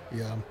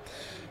 Yeah.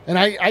 And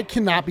I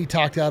cannot be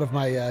talked out of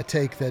my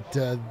take that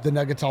the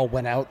Nuggets all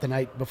went out the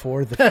night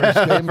before the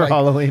first game. For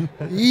Halloween.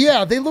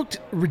 Yeah, they looked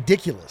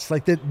ridiculous.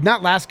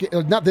 Not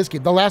this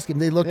game, the last game,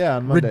 they looked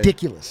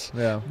ridiculous.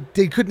 Yeah.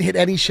 They couldn't hit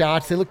any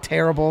shots. They looked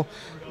terrible.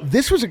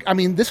 This was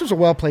a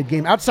well-played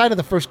game. Outside of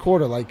the first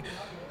quarter,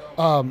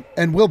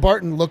 and Will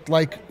Barton looked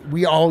like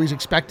we always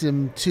expect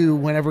him to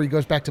whenever he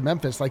goes back to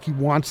Memphis. He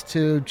wants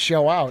to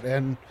show out,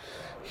 and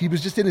he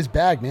was just in his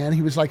bag, man.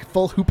 He was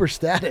full Hooper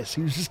status.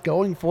 He was just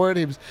going for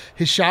it.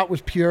 His shot was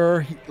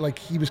pure.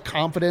 He was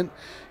confident.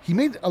 He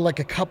made a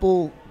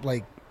couple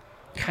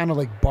kind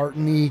of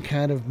Barton-y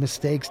kind of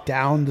mistakes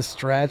down the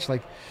stretch,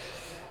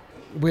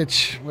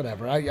 which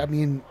whatever. I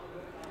mean,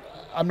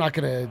 I'm not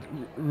going to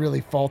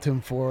really fault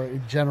him for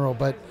in general,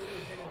 but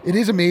it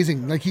is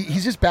amazing.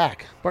 He's just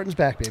back. Barton's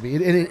back, baby.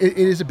 It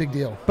is a big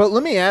deal. But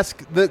let me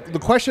ask, the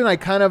question I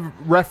kind of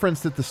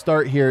referenced at the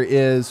start here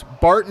is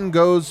Barton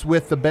goes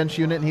with the bench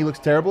unit and he looks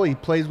terrible. He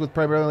plays with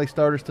primarily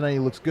starters tonight. He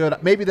looks good.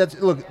 Maybe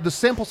the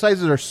sample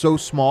sizes are so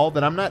small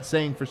that I'm not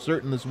saying for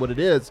certain this is what it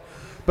is,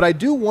 but I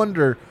do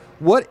wonder,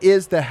 what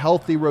is the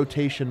healthy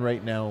rotation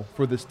right now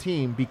for this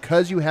team?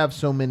 Because you have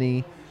so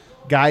many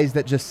guys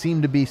that just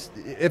seem to be,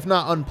 if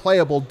not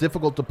unplayable,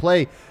 difficult to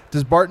play.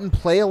 Does Barton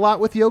play a lot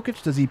with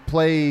Jokic? Does he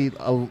play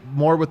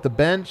more with the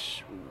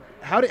bench?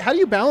 How do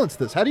you balance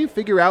this? How do you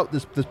figure out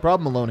this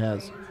problem Malone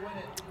has?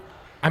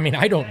 I mean,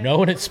 I don't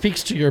know, and it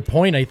speaks to your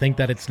point, I think,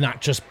 that it's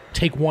not just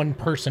take one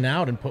person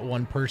out and put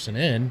one person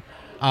in.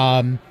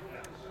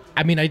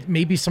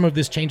 Maybe some of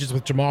this changes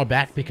with Jamal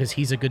back because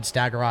he's a good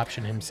stagger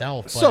option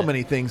himself. So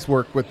many things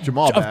work with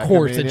Jamal back. Of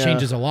course, it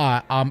changes a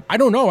lot. I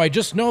don't know. I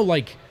just know,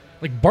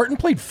 Barton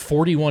played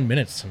 41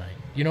 minutes tonight.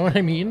 You know what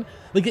I mean?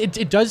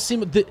 It does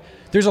seem that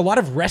there's a lot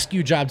of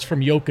rescue jobs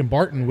from Yoke and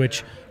Barton,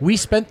 which we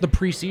spent the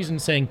preseason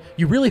saying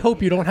you really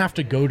hope you don't have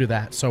to go to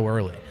that so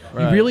early.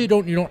 Right. You really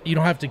don't. You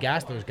don't have to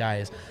gas those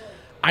guys.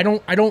 I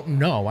don't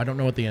know. I don't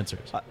know what the answer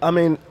is. I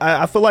mean,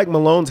 I feel like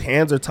Malone's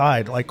hands are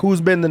tied.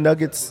 Who's been the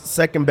Nuggets'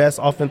 second best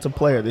offensive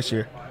player this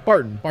year?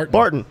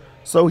 Barton.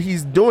 So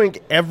he's doing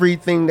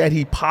everything that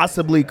he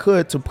possibly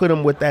could to put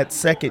him with that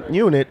second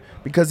unit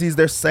because he's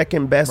their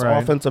second best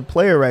offensive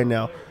player right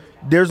now.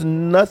 There's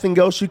nothing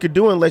else you could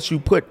do unless you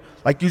put,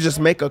 you just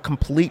make a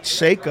complete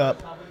shakeup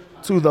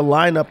to the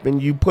lineup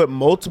and you put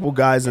multiple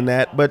guys in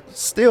that. But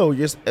still,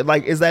 is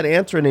that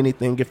answering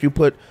anything if you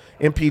put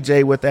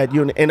MPJ with that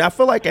unit? And I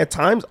feel like at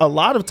times, a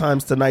lot of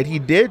times tonight, he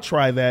did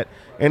try that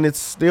and it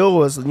still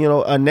was,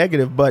 a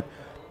negative. But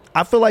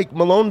I feel like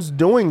Malone's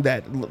doing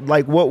that.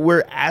 What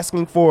we're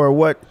asking for or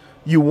what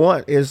you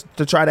want is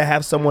to try to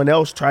have someone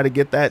else try to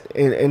get that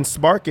and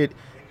spark it.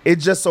 It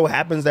just so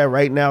happens that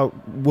right now,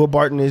 Will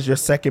Barton is your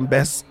second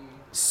best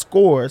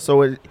scorer.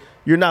 So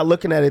you're not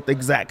looking at it the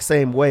exact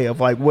same way of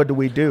what do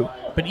we do?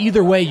 But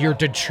either way, you're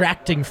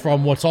detracting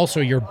from what's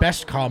also your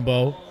best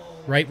combo,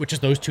 right? Which is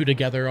those two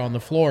together on the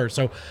floor.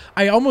 So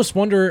I almost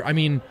wonder,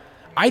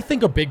 I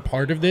think a big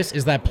part of this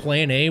is that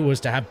plan A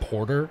was to have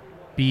Porter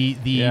be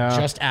the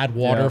just add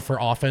water for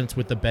offense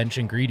with the bench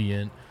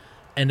ingredient.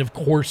 And of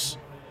course,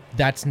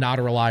 that's not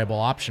a reliable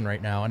option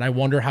right now. And I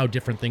wonder how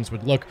different things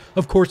would look.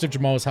 Of course, if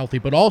Jamal was healthy,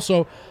 but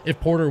also if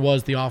Porter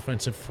was the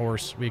offensive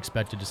force we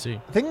expected to see.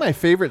 I think my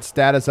favorite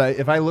stat is,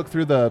 if I look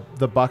through the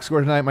box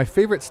score tonight, my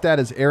favorite stat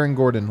is Aaron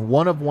Gordon,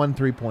 1 of 1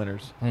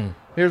 3-pointers.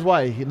 Here's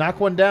why. He knocked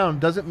one down.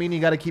 Doesn't mean you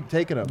got to keep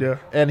taking them. Yeah.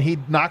 And he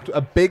knocked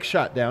a big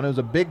shot down. It was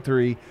a big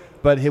three.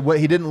 But he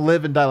didn't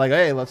live and die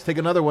hey, let's take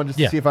another one just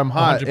to see if I'm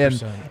hot.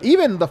 100%. And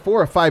even the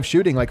 4 of 5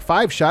 shooting,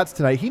 5 shots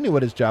tonight, he knew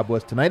what his job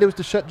was tonight. It was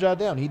to shut Ja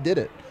down. He did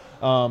it.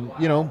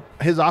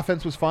 His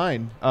offense was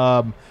fine.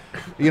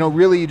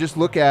 Really, you just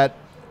look at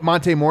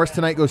Monte Morris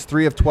tonight goes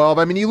 3 of 12.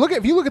 I mean,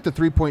 if you look at the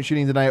 3-point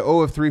shooting tonight,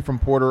 0 of 3 from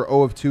Porter,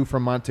 0 of 2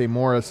 from Monte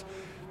Morris.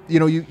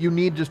 You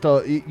need just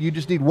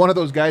need one of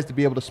those guys to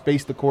be able to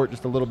space the court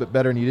just a little bit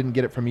better, and you didn't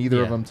get it from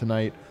either of them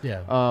tonight.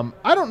 Yeah.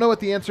 I don't know what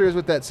the answer is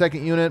with that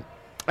second unit.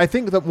 I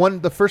think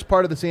the first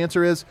part of this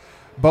answer is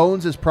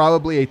Bones is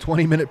probably a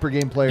 20-minute per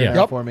game player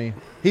now for me.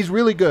 He's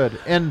really good,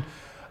 and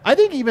I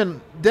think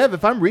even Dev,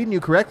 if I'm reading you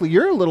correctly,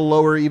 you're a little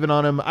lower even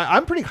on him.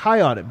 I'm pretty high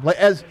on him.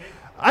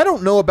 I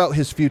don't know about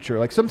his future.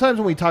 Like sometimes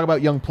when we talk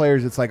about young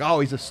players, it's like,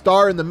 oh, he's a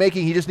star in the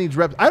making. He just needs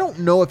reps. I don't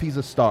know if he's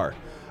a star.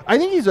 I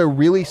think he's a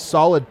really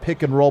solid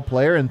pick and roll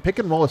player, and pick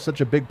and roll is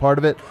such a big part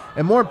of it.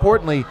 And more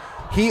importantly,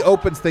 he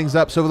opens things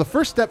up. So the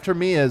first step for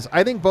me is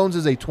I think Bones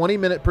is a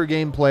 20-minute per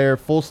game player,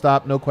 full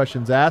stop, no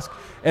questions asked.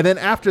 And then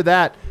after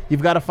that,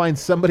 you've got to find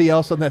somebody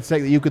else on that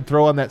second that you could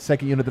throw on that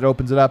second unit that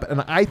opens it up.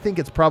 And I think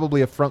it's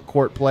probably a front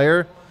court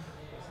player.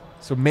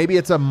 So maybe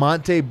it's a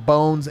Monte,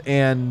 Bones,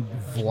 and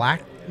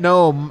Vlack.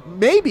 No,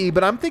 maybe,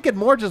 but I'm thinking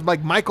more just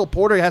like Michael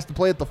Porter has to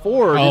play at the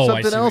 4 or do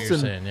something else,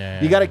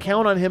 and you got to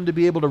count on him to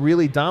be able to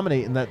really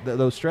dominate in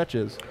those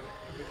stretches.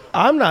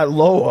 I'm not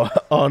low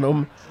on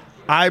him.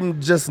 I'm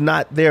just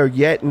not there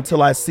yet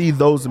until I see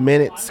those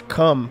minutes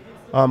come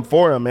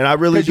for him, and I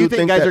really do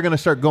think guys are going to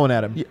start going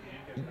at him.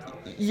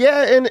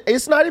 Yeah, and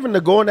it's not even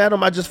the going at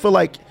him. I just feel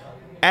like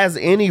as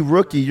any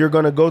rookie, you're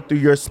going to go through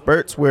your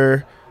spurts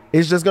where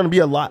it's just going to be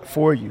a lot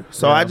for you.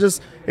 So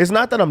it's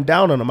not that I'm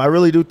down on him. I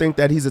really do think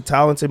that he's a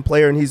talented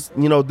player, and he's,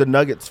 the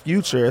Nuggets'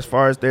 future as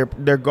far as their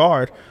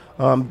guard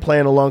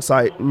playing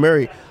alongside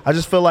Murray. I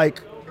just feel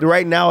like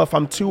right now, if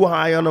I'm too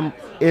high on him,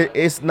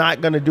 it's not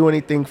going to do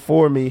anything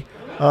for me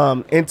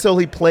until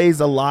he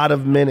plays a lot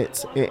of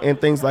minutes and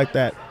things like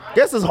that. I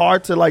guess it's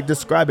hard to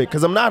describe it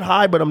because I'm not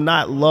high, but I'm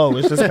not low.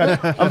 It's just kind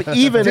of I'm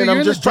even, and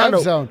I'm just trying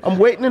to. Zone. I'm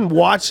waiting and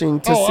watching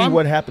to see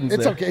what happens.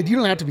 It's okay. You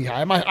don't have to be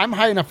high. I'm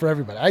high enough for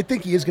everybody. I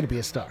think he is going to be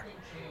a star.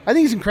 I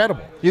think he's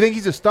incredible. You think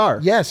he's a star?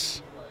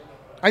 Yes.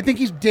 I think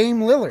he's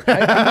Dame Lillard.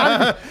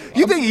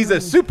 You think he's a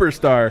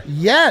superstar?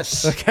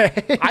 Yes.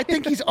 Okay. I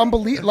think he's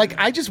unbelievable.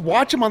 I just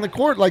watch him on the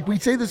court. We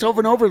say this over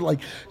and over.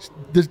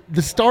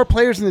 The star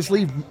players in this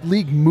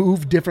league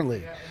move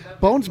differently.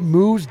 Bones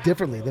moves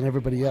differently than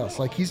everybody else.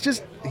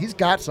 He's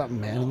got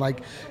something, man.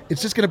 And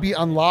it's just going to be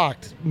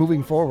unlocked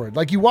moving forward.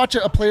 You watch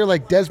a player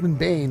like Desmond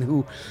Bane,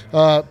 who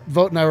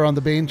Vogt and I were on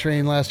the Bane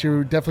train last year.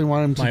 We definitely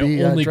want him to be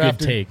My only drafted.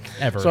 good take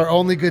ever. It's our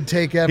only good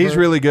take ever. He's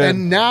really good.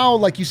 And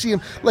now, you see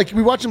him,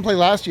 we watched him play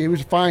last year. He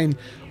was fine.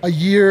 A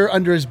year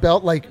under his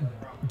belt,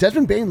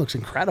 Desmond Bane looks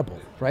incredible,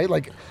 right?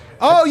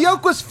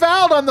 Yoke was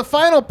fouled on the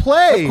final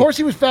play. Of course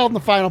he was fouled in the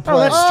final play. Oh,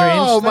 that's strange.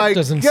 Oh, that my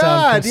doesn't God.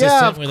 sound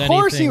consistent with anything. Of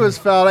course he was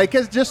fouled. I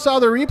just saw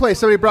the replay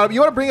somebody brought up. You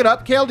want to bring it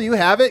up, Kale? Do you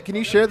have it? Can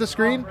you share the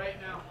screen?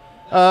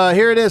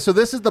 Here it is. So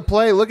this is the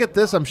play. Look at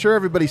this. I'm sure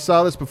everybody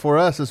saw this before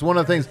us. It's one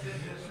of the things.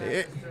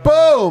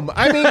 Boom!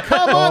 I mean,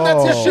 come on.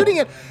 That's his shooting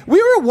it.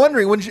 We were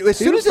wondering as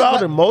soon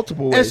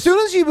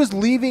as he was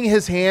leaving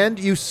his hand,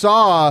 you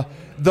saw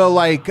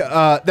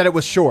that it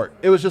was short.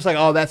 It was just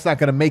that's not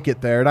going to make it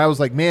there. And I was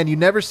like, man, you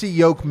never see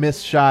Yoke miss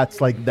shots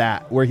like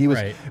that where he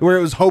was where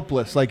it was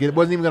hopeless. It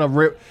wasn't even going to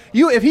rip.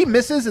 If he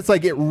misses, it's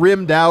it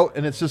rimmed out,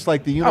 and it's just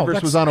the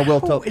universe was on a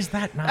will tilt. Is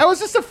that not? That was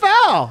just a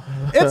foul.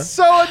 It's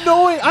so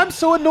annoying. I'm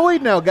so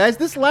annoyed now, guys.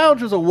 This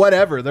lounge was a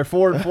whatever. They're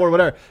 4-4,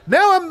 whatever.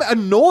 Now I'm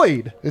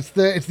annoyed. It's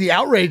the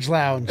outrage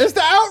lounge. It's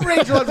the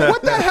outrage lounge.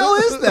 What the hell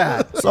is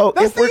that? So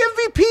that's the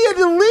MVP of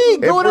the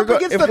league going up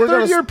against the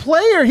third-year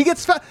player. He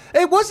gets fouled.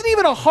 It wasn't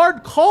even a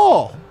hard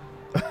call.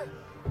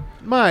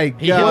 My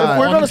God. If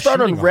we're going to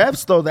start on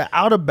refs, though, the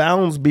out of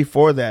bounds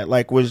before that,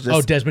 was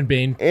just Desmond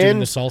Bane doing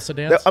the salsa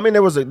dance. I mean,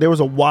 there was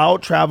a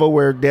wild travel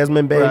where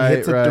Desmond Bane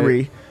hits a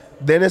three.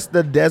 Then it's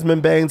the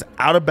Desmond Bane's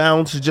out of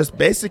bounds, just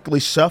basically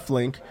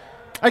shuffling.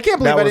 I can't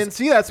believe I didn't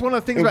see that. That's one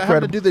of the things about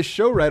having to do this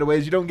show right away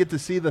is you don't get to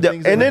see the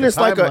things. And then it's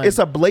it's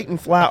a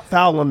blatant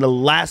foul on the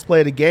last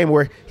play of the game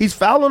where he's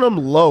fouling him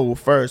low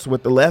first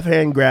with the left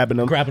hand grabbing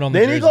him.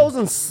 Then he goes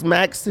and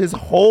smacks his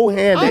whole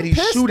hand that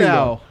he's shooting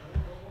him.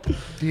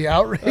 The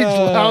outrage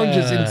lounge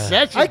is in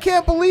session. I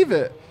can't believe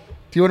it.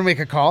 Do you want to make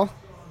a call?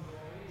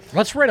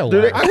 Let's write a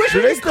letter. I wish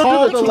we could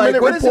call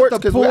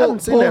the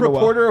pool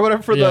reporter or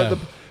whatever for the.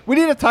 We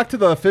need to talk to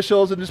the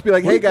officials and just be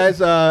like, "Hey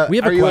guys, are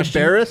you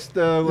embarrassed?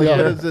 What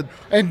is it?"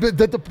 And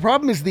the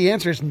problem is the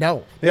answer is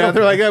no. Yeah,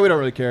 they're like, "Yeah, we don't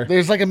really care."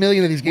 There's a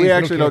million of these games. We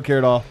actually don't care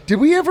at all. Did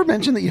we ever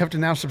mention that you have to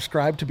now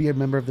subscribe to be a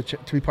member of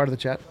to be part of the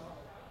chat?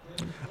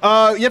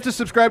 You have to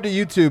subscribe to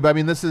YouTube. I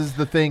mean, this is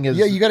the thing.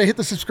 You got to hit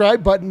the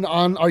subscribe button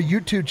on our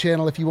YouTube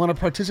channel if you want to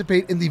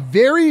participate in the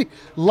very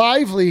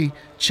lively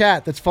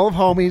chat that's full of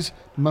homies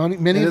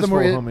Many of them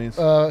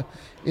were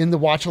in the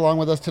watch along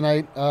with us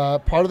tonight.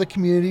 Part of the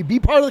community. Be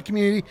part of the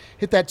community.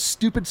 Hit that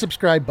stupid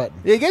subscribe button.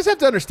 Yeah, you guys have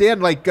to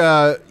understand,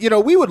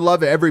 we would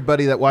love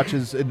everybody that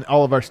watches and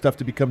all of our stuff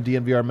to become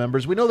DNVR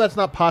members. We know that's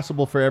not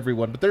possible for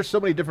everyone, but there's so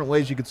many different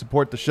ways you can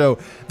support the show.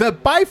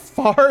 By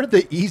far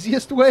the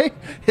easiest way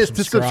is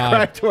to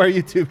subscribe to our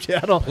YouTube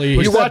channel.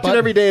 Please. You watch it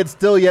every day, and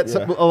still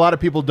a lot of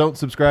people don't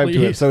subscribe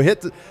to it. So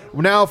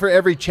now for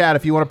every chat,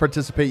 if you want to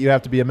participate, you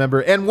have to be a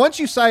member. And once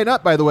you sign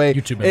up, by the way,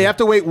 you have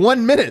to wait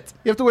 1 minute.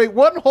 You have to wait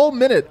one whole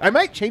minute. I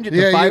might change it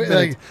to 5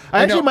 minutes.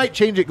 I actually might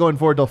change it going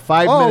forward to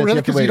 5 minutes. Oh,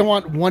 really? Because you don't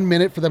want 1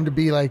 minute for them to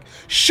be like,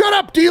 "Shut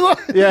up,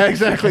 Dila." Yeah,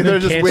 exactly. They're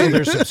just waiting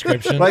their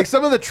subscription. Like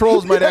some of the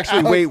trolls might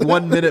actually wait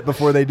 1 minute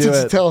before they do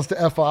to it. Tell us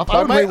to F off.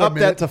 I might up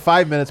that to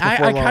 5 minutes.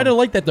 Before I kind of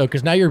like that though,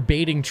 because now you're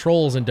baiting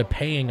trolls into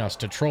paying us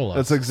to troll us.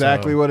 That's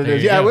exactly what it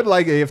is. Yeah, I would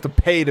like it. You have to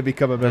pay to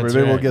become a member.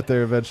 Maybe we'll get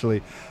there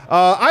eventually.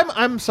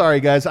 I'm sorry,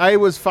 guys. I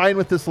was fine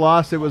with this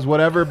loss. It was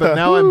whatever, but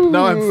now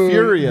I'm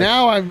furious.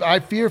 Now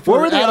I fear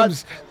for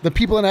the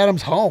people in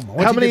Adam's home.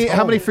 How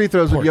many free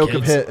throws would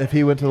Jokic hit if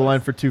he went to the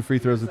line for 2 free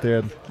throws at the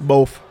end?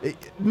 Both.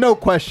 No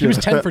question. He was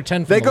 10 for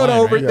 10 from They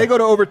go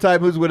to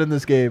overtime. Who's winning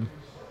this game?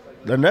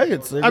 The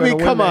Nuggets. I mean,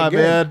 come on,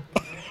 man.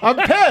 I'm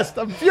pissed.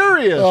 I'm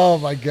furious. Oh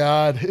my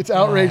God. It's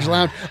outrage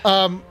lounge.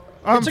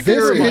 It's a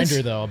good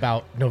reminder, though,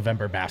 about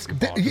November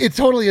basketball. It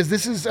totally is.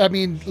 This is,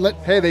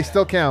 hey, they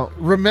still count.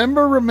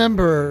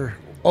 Remember,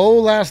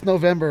 last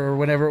November or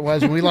whenever it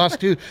was when we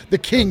lost to the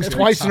Kings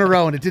twice in a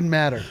row and it didn't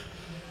matter.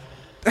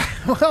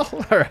 Well,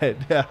 all right,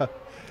 yeah.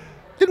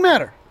 Didn't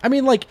matter. I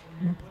mean,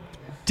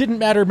 didn't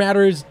matter.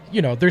 Matters,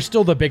 there's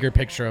still the bigger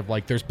picture of,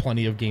 there's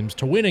plenty of games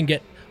to win and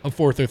get a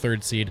 4th or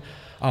 3rd seed.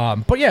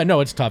 But, yeah, no,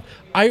 it's tough.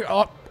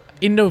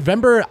 In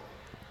November,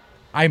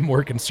 I'm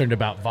more concerned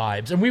about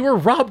vibes, and we were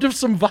robbed of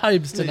some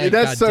vibes tonight.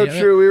 That's so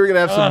true. We were going to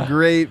have some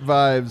great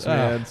vibes,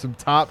 man. Some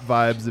top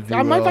vibes, if you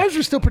will. My vibes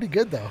are still pretty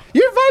good, though.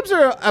 Your vibes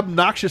are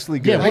obnoxiously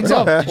good. Yeah, what's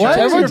up? Why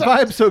is your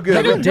vibe so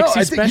good? Like a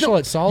Dixie special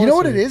at Solace? You know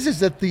what it is? Is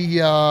that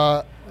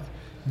the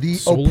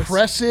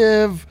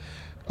oppressive,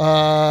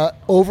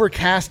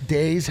 overcast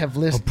days have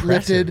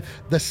lifted.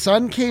 The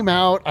sun came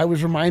out. I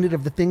was reminded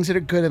of the things that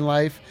are good in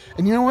life.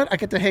 And you know what? I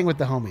get to hang with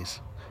the homies.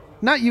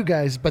 Not you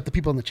guys, but the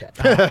people in the chat.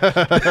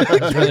 I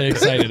was really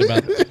excited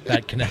about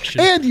that connection.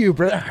 And you,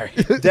 Brett.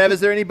 Dev, is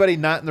there anybody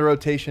not in the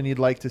rotation you'd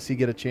like to see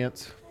get a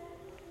chance?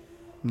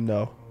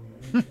 No.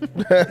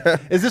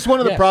 Is this one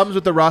of the problems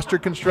with the roster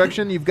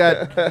construction? You've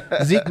got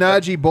Zeke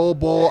Naji,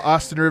 Bol,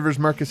 Austin Rivers,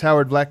 Marcus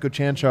Howard, Vlatko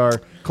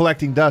Cancar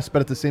collecting dust,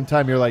 but at the same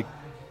time, you're like...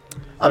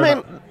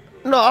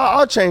 No,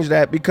 I'll change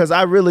that because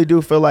I really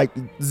do feel like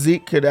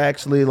Zeke could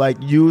actually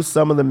use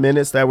some of the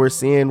minutes that we're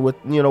seeing with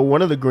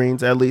one of the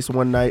Greens at least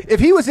one night. If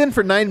he was in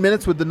for 9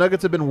 minutes, would the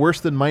Nuggets have been worse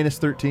than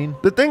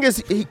 -13? The thing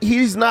is,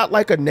 he's not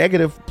a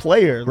negative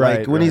player.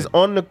 When he's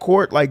on the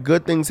court,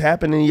 good things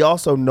happen, and he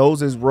also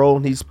knows his role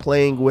and he's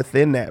playing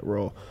within that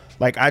role.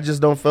 I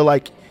just don't feel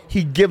like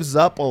he gives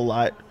up a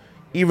lot,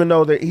 even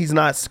though that he's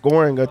not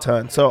scoring a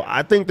ton. So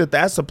I think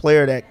that's a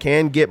player that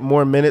can get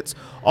more minutes.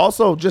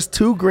 Also, just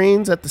 2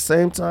 greens at the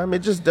same time, it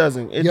just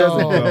doesn't. It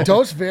doesn't go.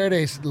 Dos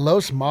Verdes,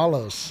 Los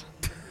Malos.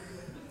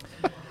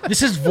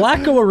 This is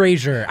Vlatko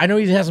erasure. I know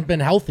he hasn't been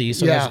healthy,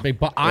 so that's big,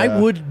 but I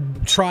would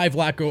try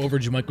Vlatko over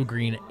JaMychal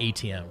Green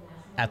ATM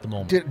at the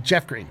moment.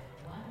 Jeff Green.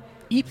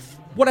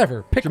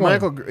 Whatever. Pick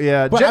JaMychal, one.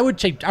 yeah. But I would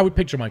pick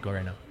JaMychal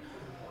right now.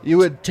 You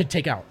would to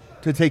take out.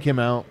 To take him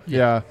out,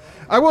 yeah.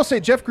 I will say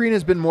Jeff Green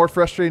has been more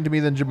frustrating to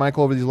me than JaMychal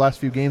over these last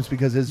few games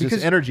because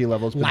his energy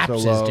level has been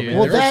lapses, so low. Dude.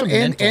 Well, that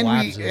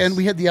and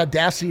we had the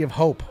audacity of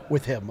hope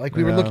with him.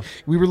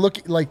 We were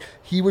looking like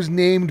he was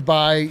named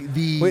by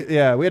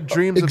the we had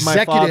dreams of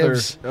my father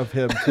of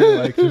him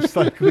too.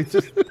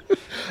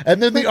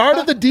 And then the art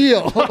of the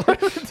deal.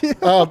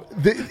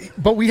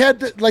 But we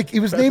had he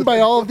was named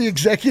by all of the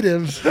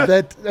executives.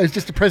 That it's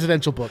just the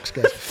presidential books,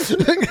 guys.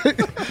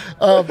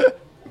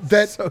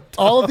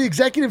 All of the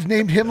executives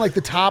named him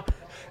the top.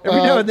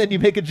 Every now and then you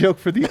make a joke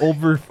for the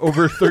over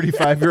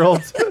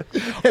 35-year-olds.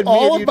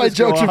 All of my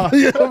jokes are for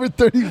the over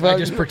 35. I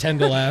just pretend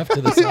to laugh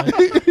to the side.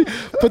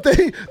 But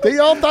they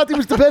all thought he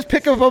was the best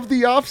pick of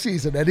the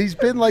offseason, and he's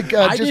been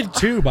I did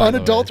too, by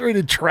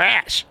unadulterated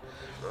trash.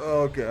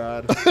 Oh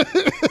God,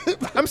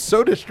 I'm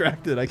so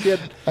distracted. I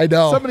can't. I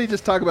know. Somebody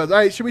just talk about. All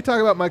right, should we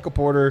talk about Michael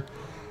Porter?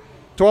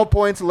 12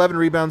 points, 11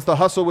 rebounds. The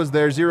hustle was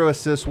there. 0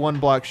 assists, 1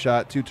 block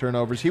shot, 2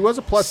 turnovers. He was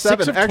a +7.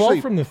 6 of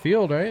 12 from the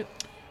field, right?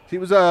 He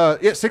was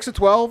 6 of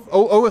 12,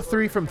 0 of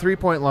 3 from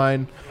 3-point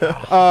line.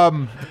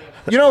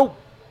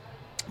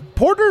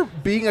 Porter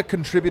being a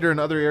contributor in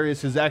other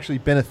areas has actually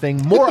been a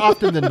thing more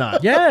often than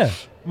not. Yeah.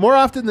 More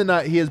often than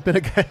not, he has been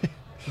a guy.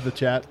 The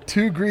chat.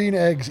 2 green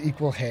eggs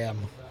equal ham.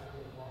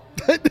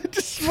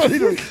 Just funny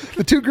to me.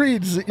 The two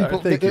greens.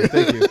 Thank you.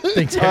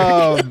 Thanks,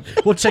 Eric.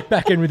 We'll check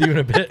back in with you in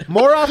a bit.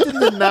 More often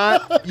than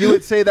not, you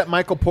would say that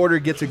Michael Porter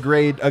gets a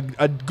grade,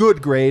 a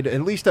good grade,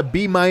 at least a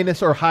B-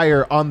 or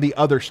higher on the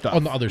other stuff.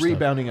 On the other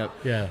rebounding stuff.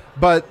 up. Yeah.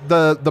 But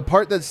the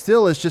part that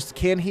still is just,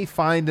 can he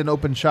find an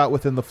open shot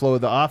within the flow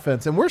of the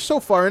offense? And we're so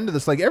far into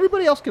this, like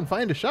everybody else can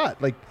find a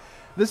shot. Like,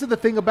 this is the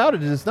thing about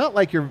it, is it's not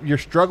like you're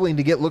struggling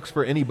to get looks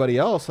for anybody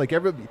else. Like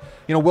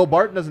Will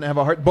Barton doesn't have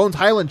a heart. Bones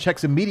Highland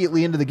checks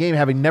immediately into the game,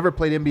 having never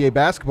played NBA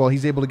basketball.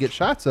 He's able to get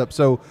shots up.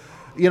 So,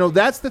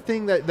 that's the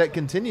thing that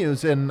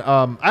continues. And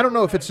I don't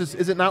know if it's just,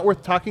 is it not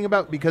worth talking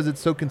about because it's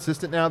so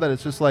consistent now that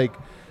it's just like,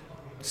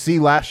 see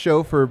last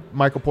show for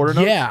Michael Porter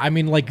notes? Yeah, I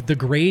mean, like the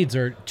grades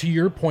are, to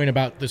your point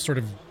about the sort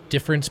of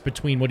difference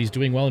between what he's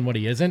doing well and what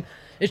he isn't.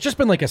 It's just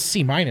been like a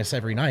C-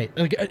 every night,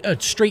 like a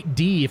straight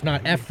D, if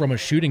not F, from a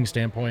shooting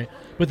standpoint.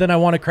 But then I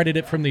want to credit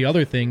it from the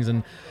other things.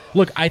 And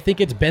look, I think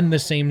it's been the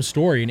same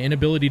story, an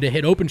inability to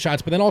hit open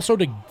shots, but then also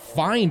to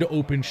find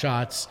open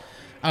shots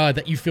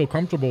that you feel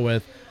comfortable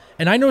with.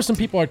 And I know some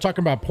people are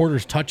talking about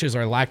Porter's touches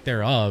or lack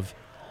thereof,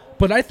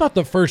 but I thought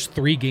the first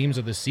 3 games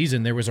of the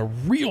season, there was a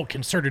real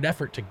concerted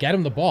effort to get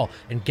him the ball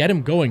and get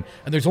him going.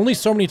 And there's only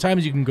so many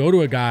times you can go to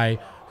a guy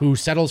who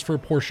settles for a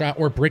poor shot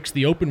or bricks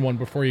the open one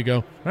before you go,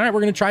 all right,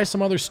 we're going to try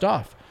some other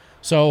stuff.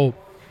 So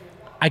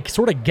I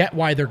sort of get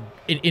why they're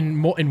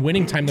in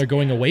winning time they're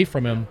going away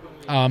from him.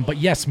 But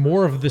yes,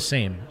 more of the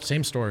same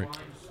story.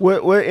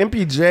 With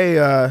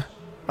MPJ,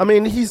 I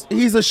mean,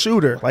 he's a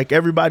shooter. Like,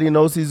 everybody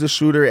knows he's a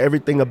shooter.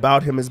 Everything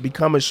about him has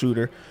become a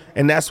shooter,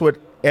 and that's what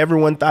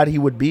everyone thought he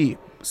would be.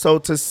 So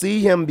to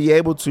see him be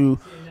able to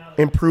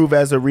improve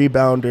as a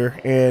rebounder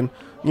and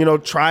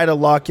try to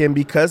lock in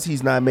because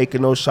he's not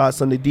making those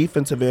shots on the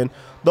defensive end,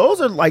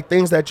 those are like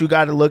things that you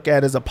got to look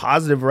at as a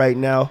positive right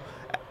now,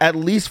 at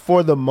least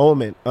for the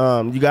moment.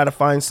 You got to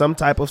find some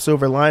type of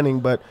silver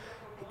lining, but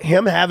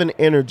him having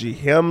energy,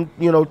 him,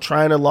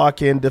 trying to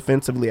lock in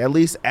defensively, at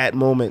least at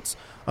moments,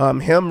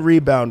 him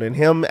rebounding,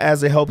 him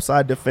as a help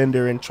side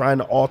defender and trying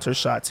to alter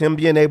shots, him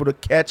being able to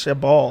catch a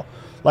ball,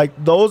 like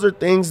those are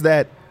things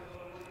that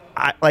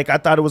I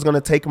thought it was going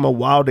to take him a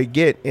while to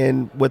get,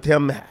 and with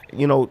him,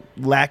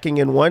 lacking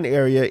in one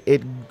area,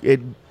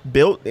 it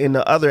built in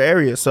the other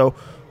area. So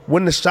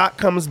when the shot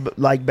comes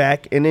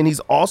back, and then he's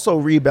also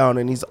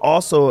rebounding, he's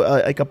also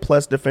like a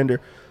plus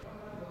defender.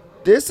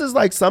 This is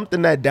like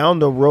something that down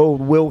the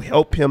road will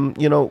help him,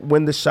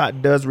 when the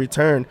shot does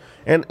return,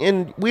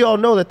 and we all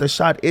know that the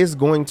shot is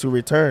going to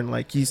return.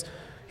 Like he's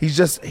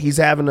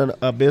having an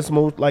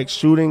abysmal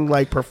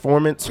shooting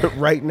performance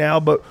right now,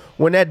 but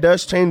when that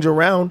does change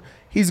around,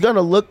 he's going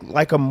to look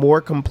like a more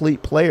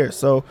complete player.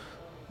 So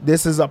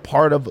this is a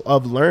part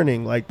of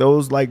learning.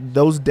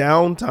 Those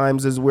down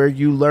times is where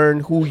you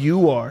learn who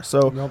you are.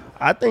 So yep.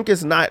 I think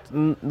it's not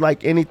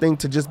anything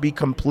to just be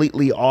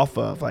completely off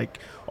of.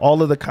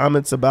 All of the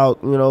comments about,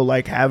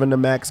 having a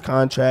max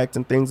contract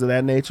and things of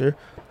that nature,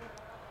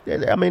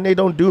 I mean, they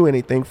don't do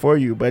anything for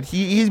you, but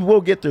he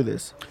will get through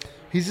this.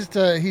 He's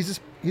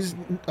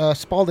a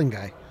Spalding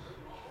guy.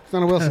 He's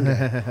not a Wilson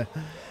guy.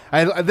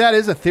 That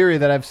is a theory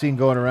that I've seen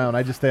going around.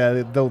 I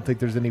don't think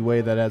there's any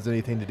way that has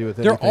anything to do with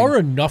it. There are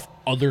enough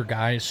other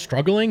guys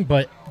struggling,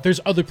 but there's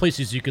other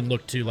places you can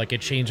look to, like a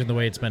change in the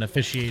way it's been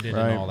officiated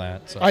and all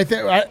that. So. I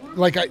think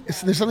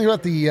there's something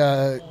about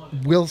the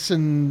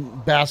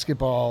Wilson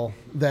basketball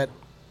that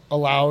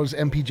allows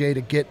MPJ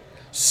to get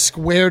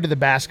square to the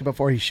basket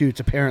before he shoots,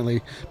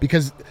 apparently,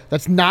 because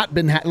that's not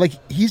been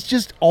he's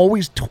just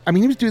always. I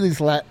mean, he was doing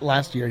this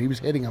last year. He was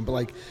hitting them,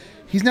 but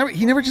he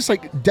never just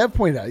Dev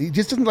pointed out, he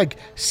just doesn't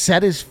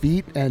set his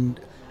feet and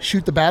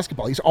shoot the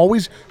basketball. He's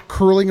always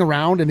curling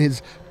around, and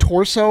his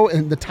torso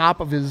and the top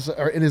of his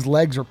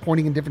legs are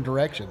pointing in different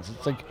directions.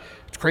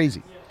 It's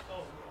crazy.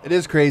 It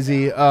is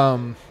crazy.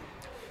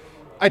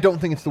 I don't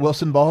think it's the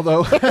Wilson ball,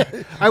 though.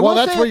 That's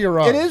where you're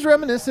wrong. It is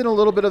reminiscent a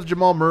little bit of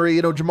Jamal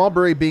Murray. Jamal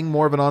Murray being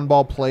more of an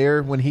on-ball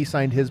player when he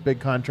signed his big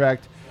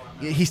contract.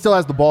 He still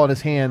has the ball in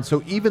his hand,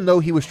 so even though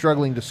he was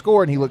struggling to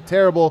score and he looked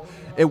terrible,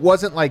 it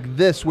wasn't like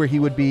this where he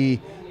would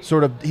be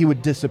he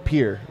would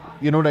disappear.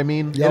 You know what I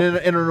mean? Yep. And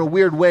in a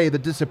weird way, the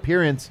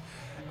disappearance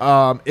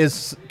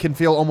can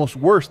feel almost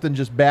worse than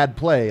just bad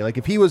play.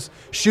 If he was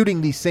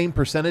shooting these same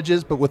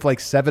percentages but with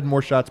 7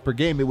 more shots per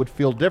game, it would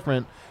feel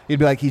different. You'd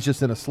be like, he's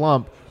just in a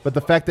slump. But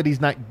the fact that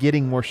he's not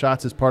getting more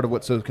shots is part of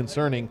what's so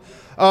concerning.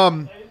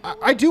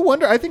 I do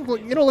wonder. I think,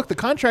 look, the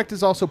contract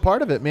is also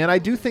part of it, man. I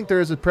do think there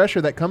is a pressure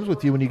that comes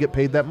with you when you get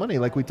paid that money,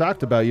 like we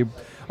talked about.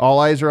 All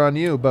eyes are on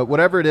you. But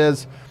whatever it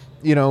is,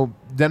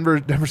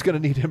 Denver's going to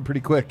need him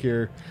pretty quick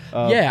here.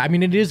 Yeah, I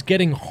mean, it is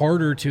getting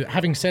harder to,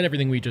 having said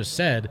everything we just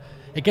said,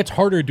 it gets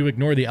harder to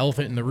ignore the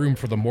elephant in the room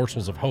for the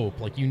morsels of hope.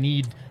 You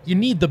need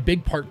the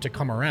big part to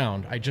come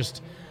around.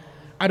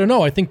 I don't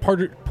know. I think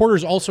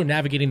Porter's also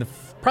navigating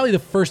probably the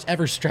first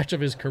ever stretch of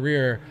his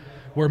career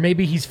where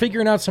maybe he's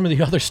figuring out some of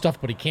the other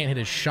stuff, but he can't hit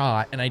his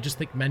shot. And I just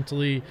think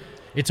mentally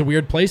it's a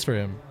weird place for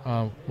him.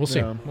 We'll see.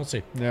 Yeah. We'll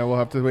see. Yeah, we'll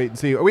have to wait and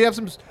see. We have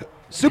some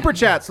Super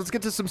chats. Let's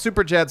get to some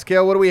super chats.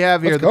 Kale, what do we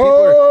have here? Let's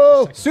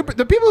The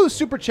go. people who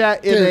super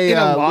chat in In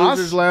a loss?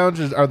 losers lounge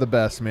are the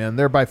best, man.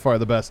 They're by far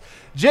the best.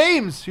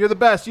 James, you're the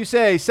best. You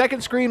say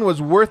second screen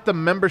was worth the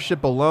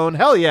membership alone.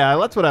 Hell yeah,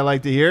 that's what I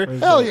like to hear.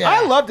 Hell yeah.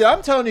 I loved it.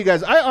 I'm telling you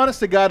guys, I honest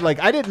to God, like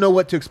I didn't know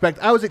what to expect.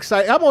 I was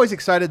excited. I'm always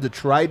excited to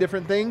try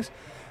different things.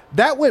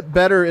 That went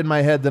better in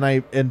my head than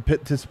I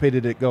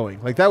anticipated it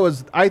going. Like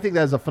I think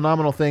that is a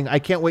phenomenal thing. I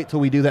can't wait till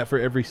we do that for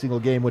every single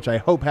game, which I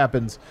hope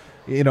happens,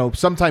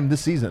 sometime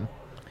this season.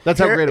 That's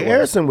how great it was.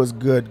 Harrison was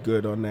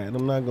good on that.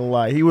 I'm not gonna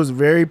lie. He was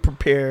very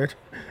prepared.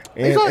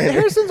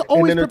 Harrison's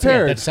always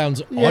prepared. That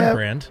sounds on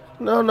brand.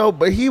 No,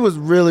 but he was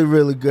really,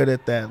 really good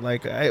at that.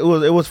 Like it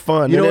was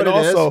fun. You know what it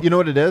is? You know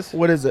what it is?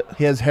 What is it?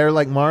 He has hair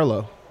like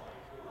Marlo.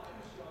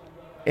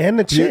 And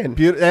the chin.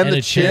 And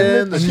the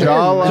chin, the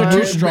jawline. Those are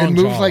two strong and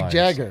moves like jawlines.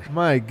 Jagger.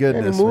 My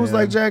goodness, And it moves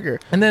man. like Jagger.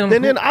 And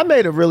then I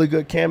made a really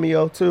good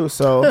cameo too.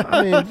 So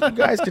I mean, you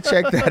guys can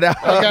check that out.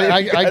 I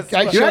You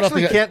showed up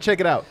actually and can't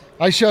check it out.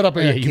 I showed up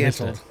and Yeah, got you missed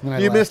canceled. it. and I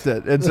You left. missed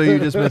it, and so you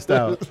just missed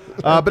out.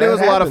 But it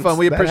was a lot of fun.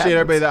 We That appreciate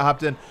everybody that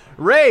hopped in.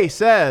 Ray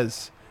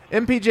says,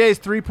 MPJ's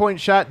three-point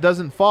shot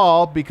doesn't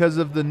fall because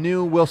of the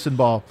new Wilson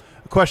ball.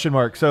 Question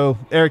mark. So,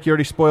 Eric, you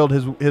already spoiled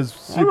his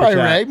super All right,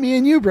 chat. Ray. Me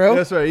and you, bro.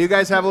 That's right. You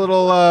guys have a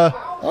little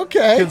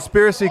Okay.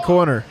 conspiracy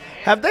corner.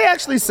 Have they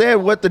actually said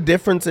what the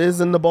difference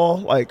is in the ball?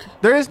 Like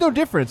There is no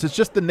difference. It's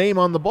just the name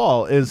on the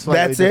ball is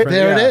slightly That's it? different.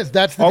 There Yeah. it is.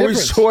 That's the are we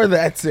difference. sure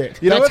that's it?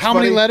 You know That's what's how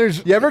many funny?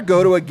 letters- You ever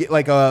go to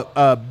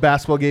a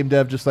basketball game,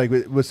 Dev, just like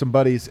with some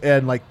buddies,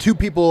 and like 2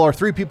 people or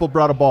 3 people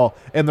brought a ball,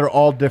 and they're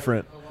all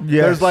different.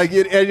 Yes. There's like,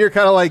 and you're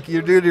kind of like,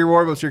 you're doing your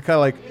warm-ups, you're kind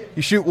of like,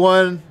 you shoot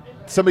one,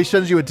 somebody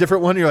sends you a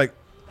different one, you're like,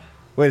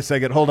 wait a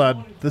second, hold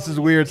on, this is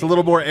weird. It's a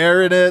little more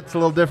air in it. It's a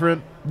little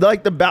different.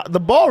 Like the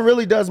ball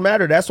really does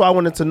matter. That's why I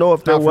wanted to know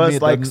if there Not for me, was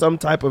it like doesn't. some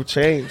type of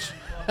change.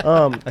 I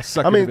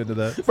suckered into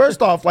that.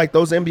 First off, like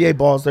those NBA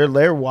balls,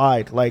 they're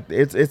wide. Like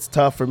it's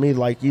tough for me to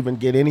like even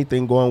get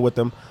anything going with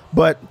them.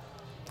 But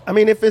I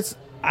mean, if it's,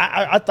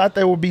 I thought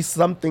there would be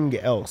something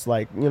else.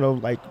 Like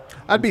like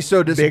I'd be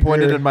so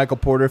disappointed bigger. in Michael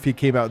Porter if he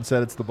came out and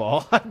said it's the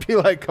ball. I'd be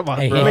like, come on,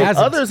 Hey, bro. he has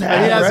it. others And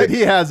have. he has right? it.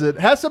 He has it.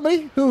 Has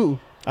somebody? Who?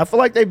 I feel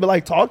like they've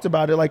like talked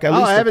about it. Like at Oh, I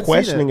least haven't seen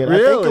questioning it. it. I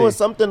think Really? it was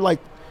something like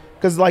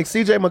because like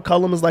CJ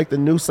McCollum is like the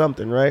new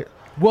something, right?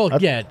 Well,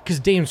 yeah, because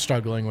Dame's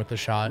struggling with the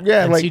shot.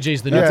 Yeah, and like-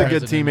 CJ's the That's new a good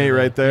president teammate of the-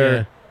 right there.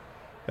 Yeah.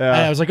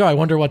 Yeah. I was like, oh, I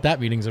wonder what that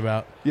meeting's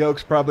about.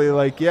 Yoke's probably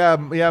like, yeah,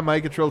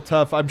 Mike, it's real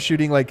tough. I'm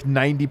shooting like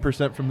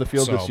 90% from the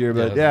field So, this year,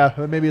 but yeah.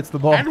 maybe it's the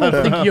ball. I don't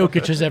think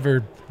Jokic has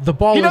ever the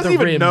ball. He or doesn't the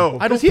even rim. know.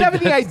 I don't Does he think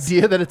have any that's-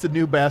 idea that it's a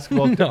new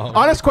basketball? No.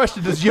 Honest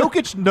question: does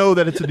Jokic know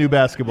that it's a new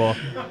basketball?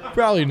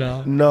 Probably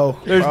not. No,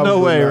 There's no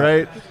probably way, not.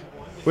 right?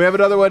 We have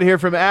another one here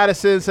from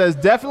Addison. It says,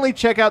 definitely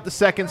check out the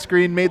second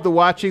screen. Made the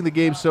watching the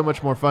game so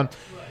much more fun.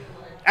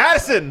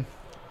 Addison,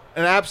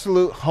 an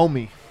absolute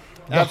homie.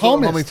 Absolute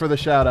homiest. homie for the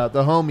shout out.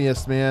 The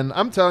homiest, man.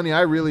 I'm telling you,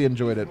 I really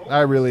enjoyed it.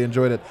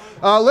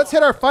 Let's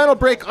hit our final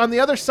break on the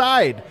other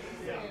side.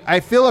 I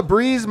feel a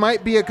breeze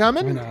might be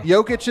a-coming.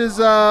 Jokic is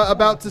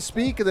about to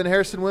speak, and then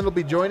Harrison Wind will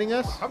be joining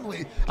us.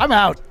 I'm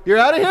out. You're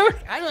out of here?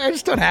 I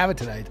just don't have it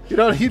tonight. You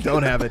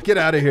don't have it. Get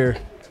out of here.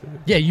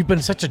 Yeah, you've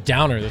been such a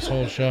downer this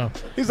whole show.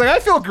 He's like, I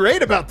feel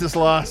great about this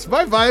loss.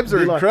 My vibes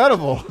are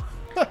incredible.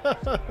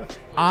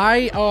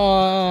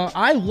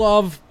 I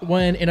love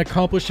when an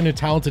accomplished and a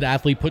talented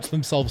athlete puts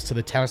themselves to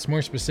the test.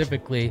 More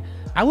specifically,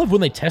 I love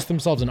when they test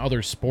themselves in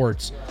other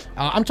sports.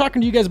 I'm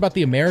talking to you guys about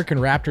the American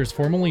Raptors,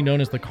 formerly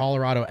known as the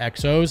Colorado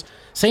XOs.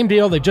 Same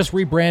deal. They just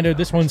rebranded.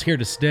 This one's here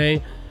to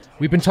stay.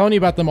 We've been telling you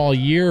about them all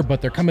year,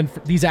 but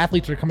these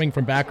athletes are coming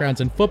from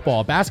backgrounds in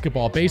football,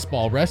 basketball,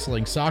 baseball,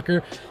 wrestling,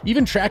 soccer,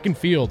 even track and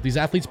field. These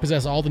athletes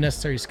possess all the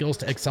necessary skills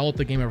to excel at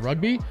the game of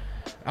rugby.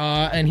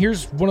 And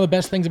here's one of the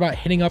best things about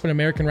hitting up an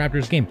American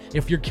Raptors game.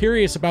 If you're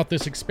curious about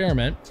this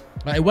experiment,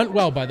 it went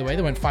well, by the way.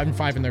 They went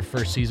 5-5 in their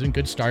first season.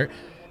 Good start.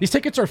 These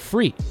tickets are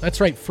free.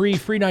 That's right, free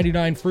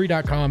 99,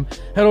 free.com.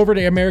 Head over to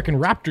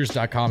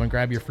AmericanRaptors.com and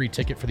grab your free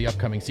ticket for the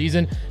upcoming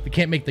season. If you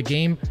can't make the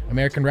game,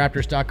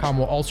 AmericanRaptors.com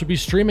will also be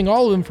streaming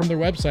all of them from their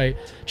website.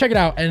 Check it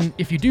out, and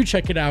if you do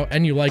check it out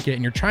and you like it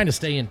and you're trying to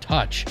stay in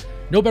touch,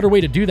 no better way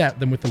to do that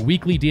than with the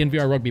weekly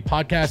DNVR Rugby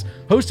podcast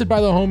hosted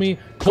by the homie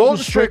Colton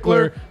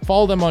Strickler.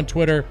 Follow them on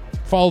Twitter.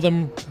 Follow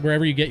them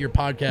wherever you get your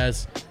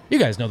podcasts. You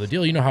guys know the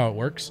deal. You know how it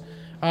works.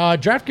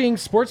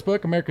 DraftKings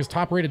Sportsbook, America's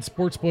top-rated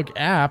sportsbook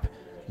app,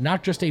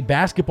 not just a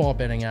basketball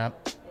betting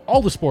app,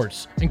 all the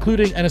sports,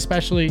 including and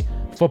especially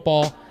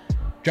football.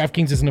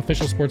 DraftKings is an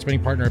official sports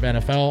betting partner of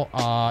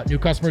NFL. New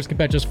customers can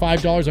bet just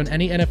 $5 on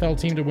any NFL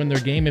team to win their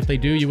game. If they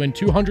do, you win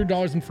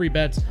 $200 in free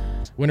bets.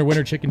 Winner,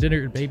 winner, chicken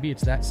dinner, baby.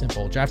 It's that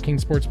simple.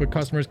 DraftKings Sportsbook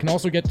customers can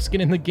also get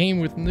skin in the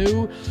game with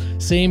new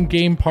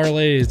same-game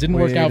parlays. Didn't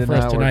work out for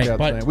us tonight,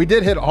 but we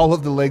did hit all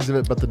of the legs of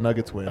it, but the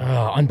Nuggets win.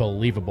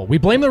 unbelievable. We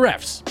blame the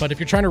refs, but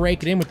if you're trying to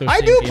rake it in with those I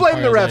do same-game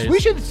blame the refs. parlays- We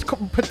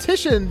should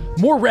petition.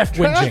 More ref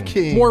whinging.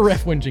 DraftKings. More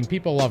ref whinging.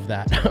 People love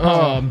that.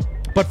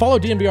 But follow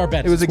DNVR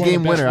bets. It was a It's one of the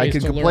game best winner. I ways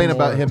could to learn complain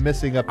about more. him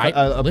missing a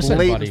Listen,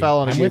 blatant buddy, foul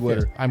on a I'm game with you.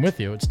 winner. I'm with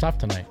you. It's tough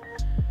tonight.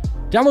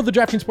 Download the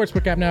DraftKings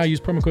Sportsbook app now. Use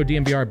promo code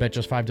DNVR. Bet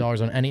just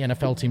 $5 on any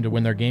NFL team to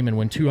win their game and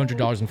win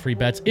 $200 in free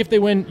bets. If they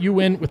win, you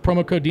win with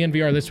promo code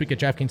DNVR this week at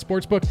DraftKings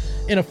Sportsbook,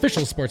 an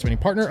official sports betting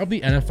partner of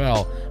the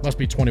NFL. Must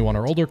be 21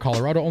 or older.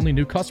 Colorado only.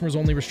 New customers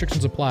only.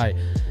 Restrictions apply.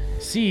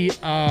 See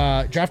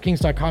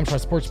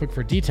DraftKings.com/sportsbook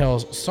for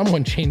details.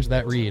 Someone changed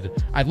that read.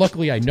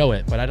 Luckily I know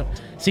it, but I don't.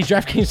 See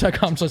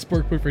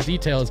DraftKings.com/sportsbook for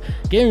details.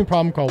 Gaming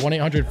problem? Call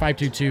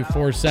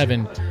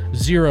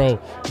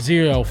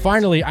 1-800-522-4700.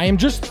 Finally, I am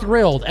just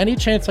thrilled. Any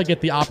chance I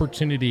get the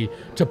opportunity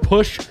to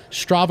push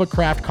Strava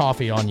Craft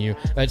Coffee on you.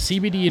 That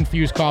CBD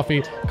infused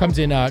coffee comes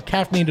in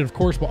caffeinated, of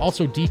course, but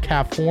also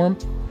decaf form.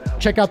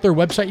 Check out their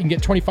website. You can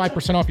get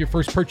 25% off your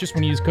first purchase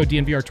when you use code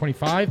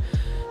DNVR25.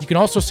 You can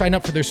also sign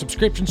up for their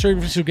subscription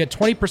service. You'll get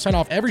 20%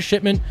 off every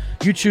shipment.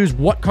 You choose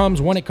what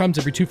comes, when it comes,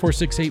 every 2, 4,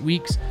 6, 8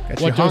 weeks.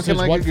 What doses,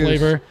 like what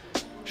flavor.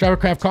 Strava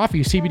Craft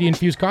Coffee, CBD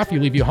infused coffee,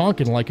 leave you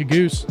honking like a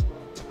goose.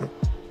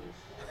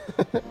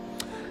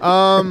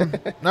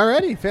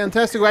 Alrighty,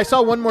 fantastic. I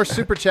saw one more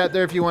super chat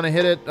there if you want to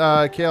hit it.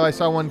 Kale, I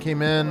saw one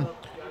came in.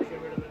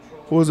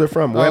 Who was it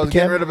from? Webcam?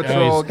 Getting rid of a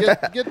troll.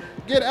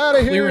 Get out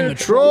of here, Clearing the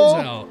troll.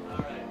 trolls out.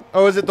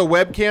 Oh, is it the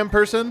webcam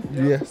person?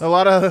 Yes. A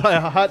lot of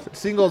hot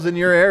singles in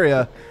your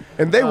area.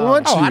 And they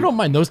want you. I don't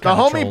mind those The kind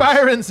of homie trolls.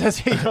 Byron says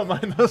he don't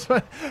mind those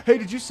ones. Hey,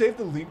 did you save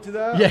the link to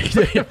that?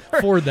 Yeah,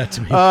 forward that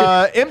to me.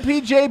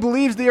 MPJ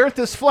believes the earth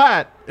is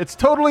flat. It's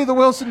totally the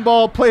Wilson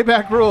Ball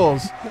playback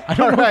rules. I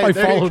don't know if I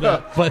followed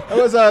that, but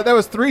that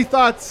was 3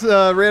 thoughts,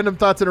 random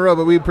thoughts in a row,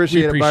 but we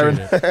appreciate it,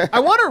 Byron. I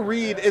want to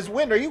read. Is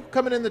Wind, are you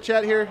coming in the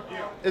chat here?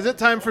 Is it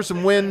time for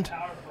some wind?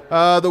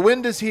 The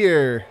wind is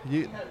here.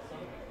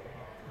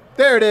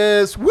 There it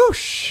is.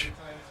 Whoosh.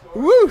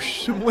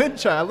 Whoosh. Some wind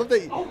chime. I love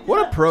that.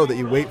 What a pro that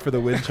you wait for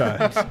the wind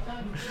chimes.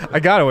 I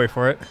gotta wait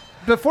for it.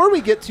 Before we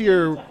get to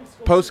your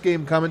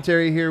post-game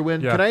commentary here,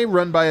 Win, Yeah. can I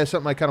run by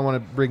something I kind of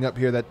want to bring up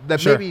here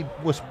that Sure. maybe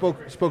was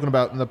spoken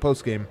about in the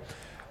post-game?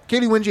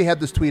 Katie Winge had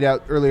this tweet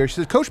out earlier. She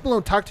says, Coach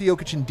Malone talked to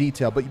Jokic in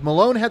detail, but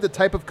Malone had the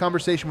type of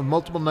conversation with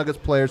multiple Nuggets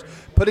players,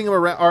 putting him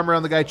arm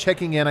around the guy,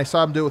 checking in. I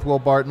saw him do it with Will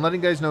Barton,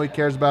 letting guys know he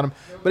cares about him.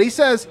 But he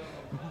says,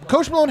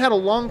 Coach Malone had a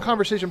long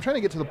conversation. I'm trying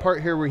to get to the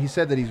part here where he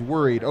said that he's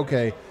worried.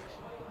 Okay,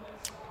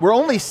 we're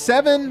only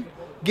 7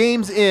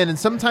 games in, and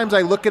sometimes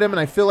I look at him and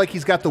I feel like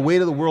he's got the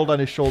weight of the world on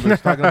his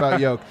shoulders, talking about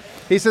Yoke.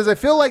 He says, I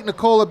feel like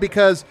Nikola,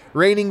 because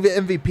reigning the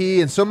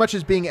MVP and so much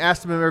is being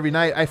asked of him every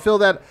night,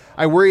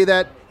 I worry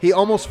that he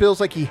almost feels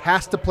like he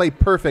has to play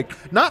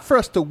perfect, not for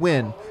us to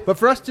win, but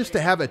for us just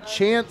to have a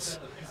chance.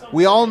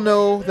 We all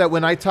know that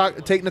when I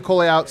take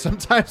Nikola out,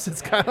 sometimes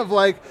it's kind of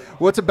like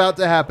what's about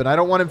to happen. I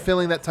don't want him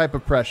feeling that type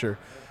of pressure.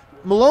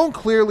 Malone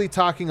clearly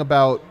talking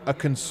about a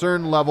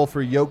concern level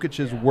for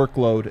Jokic's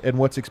workload and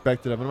what's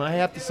expected of him. And I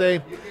have to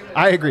say,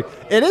 I agree.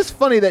 It is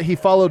funny that he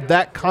followed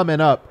that comment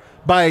up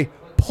by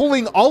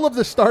pulling all of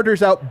the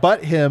starters out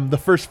but him the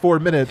first 4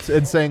 minutes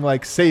and saying,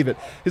 like, save it.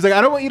 He's like,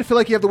 I don't want you to feel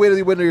like you have the weight of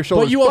the wind on your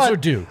shoulders. But you also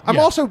do. I'm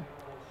Yeah. also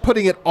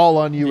putting it all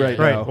on you right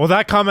now. Well,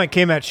 that comment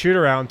came at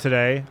shoot-around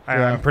today,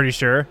 Yeah. I'm pretty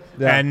sure.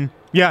 Yeah. And,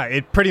 yeah,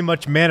 it pretty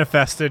much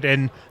manifested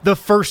in the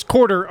first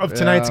quarter of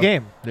tonight's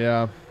game.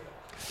 Yeah.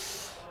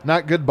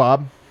 Not good,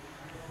 Bob.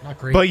 Not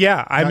great. But,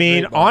 yeah, I Not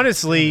mean, great, Bob.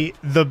 honestly,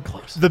 the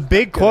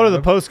big quote of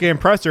the post-game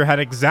presser had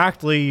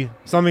exactly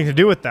something to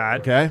do with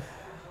that. Okay.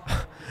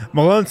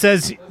 Malone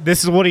says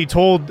this is what he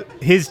told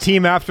his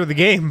team after the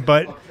game,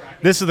 but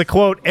this is the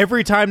quote.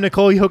 Every time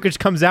Nikola Jokic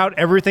comes out,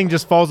 everything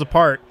just falls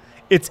apart.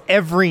 It's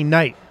every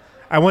night.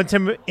 I went to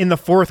him in the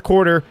fourth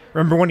quarter.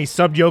 Remember when he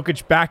subbed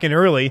Jokic back in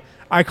early?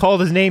 I called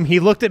his name. He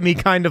looked at me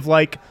kind of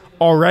like,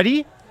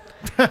 already?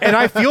 And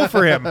I feel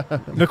for him.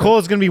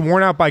 Nikola's going to be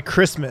worn out by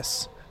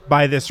Christmas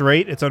by this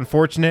rate. It's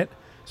unfortunate.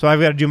 So I've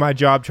got to do my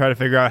job, try to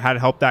figure out how to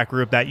help that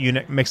group, that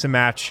unit, mix and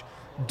match,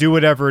 do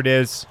whatever it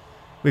is.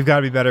 We've got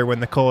to be better when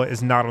Nikola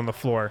is not on the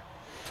floor.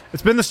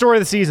 It's been the story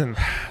of the season.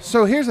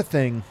 So here's the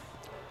thing.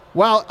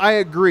 While I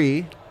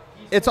agree,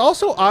 it's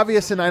also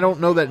obvious, and I don't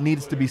know that it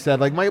needs to be said.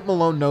 Like, Mike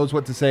Malone knows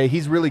what to say.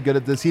 He's really good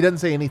at this. He doesn't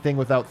say anything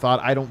without thought,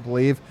 I don't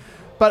believe.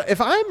 But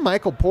if I'm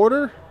Michael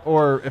Porter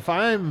or if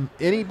I'm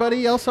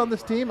anybody else on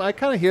this team, I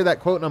kind of hear that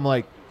quote and I'm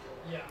like,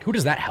 who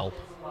does that help?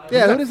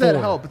 yeah, who that does that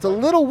for? help? It's a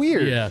little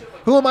weird. Yeah.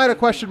 Who am I to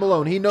question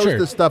Malone? He knows Sure.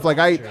 this stuff.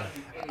 Like,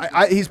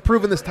 he's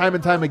proven this time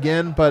and time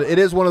again, but it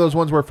is one of those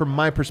ones where, from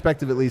my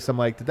perspective at least, I'm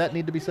like, did that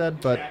need to be said?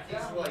 But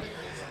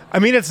I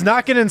mean, it's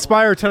not going to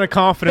inspire a ton of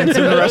confidence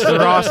in the rest of the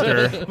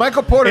roster.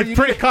 Michael Porter, It's you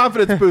pretty- need a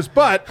confidence boost.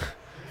 But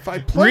if I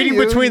play Reading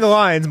you, between the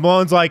lines,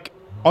 Malone's like,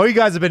 all you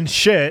guys have been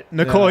shit.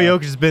 Nikola Yeah.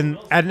 Jokic has been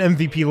at an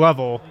MVP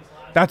level.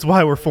 That's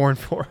why we're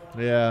 4-4.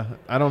 yeah,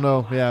 I don't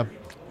know. Yeah,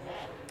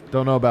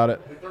 don't know about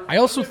it. I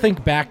also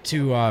think back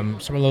to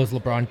some of those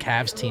LeBron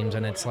Cavs teams,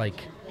 and it's like,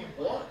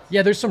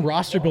 yeah, there's some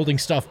roster building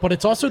stuff, but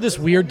it's also this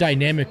weird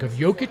dynamic of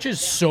Jokic is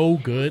so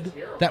good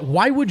that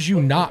why would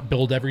you not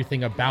build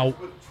everything about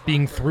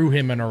being through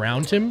him and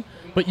around him?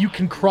 But you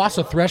can cross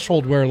a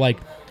threshold where, like,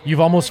 you've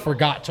almost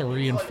forgot to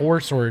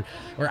reinforce, or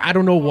I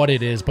don't know what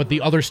it is, but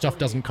the other stuff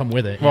doesn't come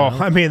with it.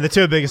 Well, I mean, the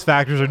two biggest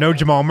factors are no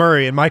Jamal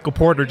Murray, and Michael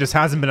Porter just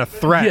hasn't been a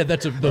threat. Yeah,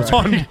 those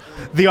on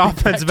the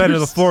offensive end of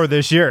the floor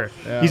this year.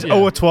 He's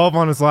 0-12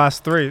 on his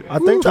last 3. I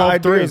think the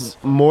idea is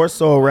more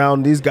so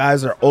around these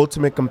guys are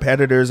ultimate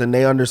competitors, and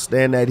they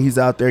understand that he's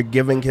out there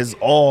giving his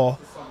all.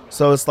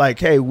 So it's like,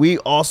 hey, we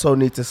also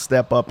need to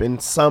step up in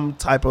some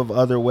type of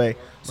other way.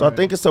 So I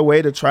think it's a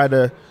way to try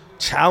to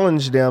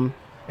challenge them,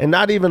 and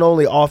not even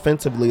only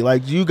offensively.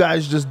 Like, you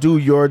guys just do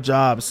your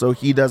job so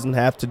he doesn't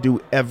have to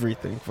do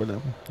everything for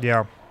them.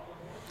 Yeah.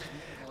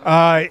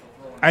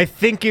 I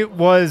think it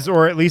was,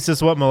 or at least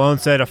is what Malone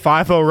said, a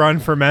 5-0 run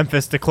for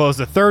Memphis to close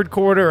the third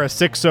quarter, a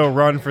 6-0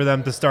 run for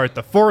them to start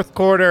the fourth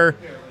quarter.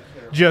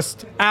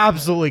 Just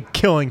absolutely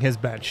killing his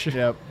bench.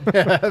 Yep.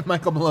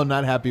 Michael Malone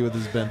not happy with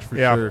his bench for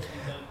sure.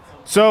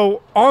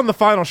 So, on the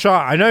final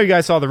shot, I know you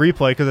guys saw the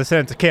replay because I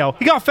sent it to Kale.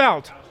 He got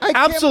fouled.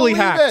 Absolutely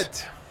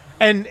hacked.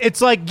 And it's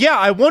like,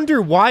 I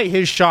wonder why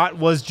his shot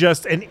was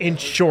just an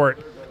inch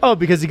short. Oh,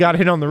 because he got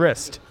hit on the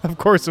wrist. Of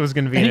course it was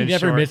going to be an inch short.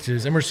 And he never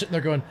misses. And we're sitting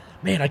there going,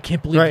 man, I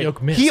can't believe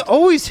Yoke missed. He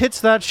always hits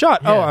that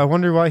shot. Yeah. Oh, I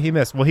wonder why he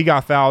missed. Well, he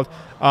got fouled.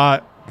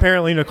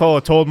 Apparently,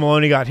 Nikola told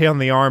Malone he got hit on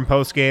the arm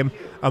post-game.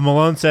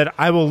 Malone said,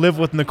 I will live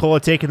with Nikola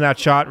taking that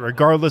shot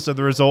regardless of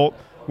the result.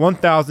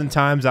 1,000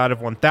 times out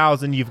of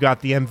 1,000, you've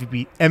got the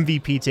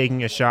MVP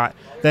taking a shot.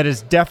 That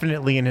is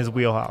definitely in his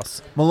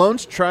wheelhouse.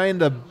 Malone's trying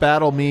to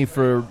battle me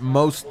for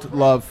most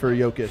love for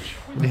Jokic.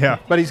 Yeah.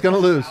 But he's going to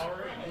lose.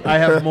 I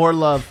have more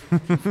love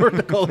for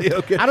Nikola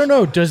Jokic. I don't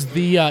know.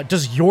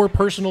 Does your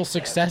personal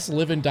success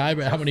live and die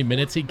by how many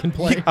minutes he can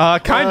play?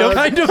 Kind of.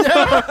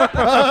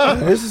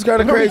 This is kind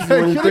of crazy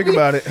when you think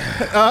about it.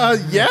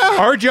 Yeah.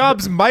 Our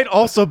jobs might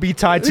also be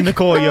tied to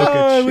Nikola Jokic.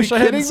 I wish I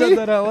hadn't kidding said me?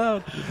 that out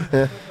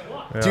loud.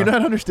 Do you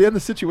not understand the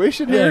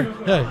situation here?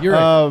 Yeah, you're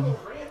right.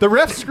 The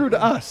refs screwed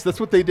us. That's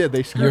what they did.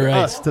 They screwed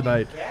us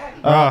tonight.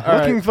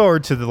 Looking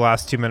forward to the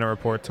last 2-minute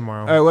report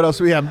tomorrow. All right, what else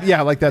do we have?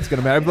 Yeah, like that's going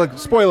to matter. Look,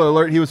 spoiler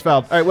alert, he was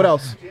fouled. All right, what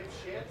else?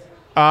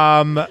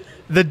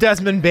 The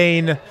Desmond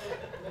Bane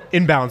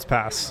inbounds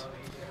pass.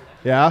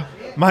 Yeah?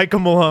 Michael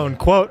Malone,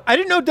 quote, I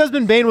didn't know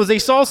Desmond Bane was a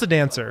salsa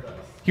dancer.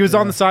 He was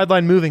on the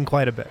sideline moving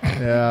quite a bit.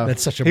 Yeah.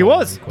 That's such a He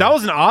was. quote. That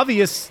was an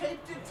obvious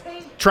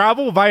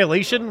travel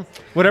violation,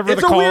 whatever It's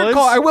the a call weird is.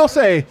 call. I will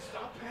say,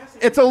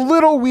 it's a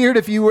little weird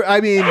if you were, I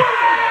mean,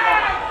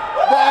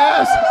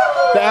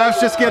 the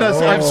Avs just get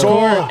us I've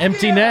scored.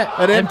 Empty net.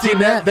 an empty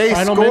net. They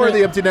Final score minute.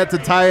 the empty net to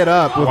tie it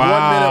up with 1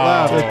 minute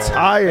Wow. left. To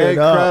tie it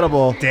up.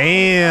 Incredible.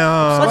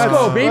 Damn. Let's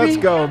go, baby. Let's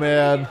go,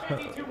 man.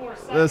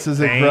 This is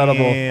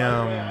incredible.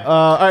 Damn.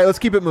 All right, let's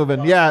keep it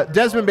moving. Yeah,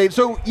 Desmond Bane.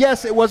 So,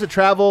 yes, it was a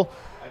travel.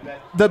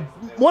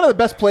 One of the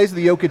best plays of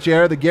the Jokic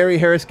era, the Gary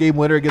Harris game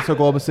winner against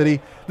Oklahoma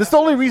City. This is the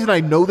only reason I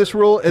know this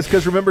rule is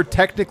because, remember,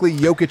 technically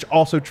Jokic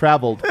also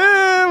traveled.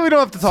 We don't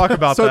have to talk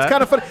about So that. it's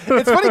kind of funny.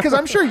 It's funny because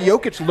I'm sure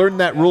Jokic learned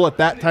that rule at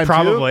that time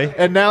Probably. too.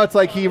 And now it's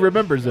like he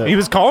remembers it. He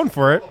was calling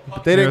for it.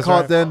 They He didn't was call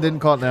right. it then, didn't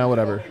call it now,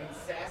 whatever.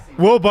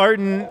 Will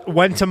Barton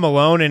went to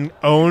Malone and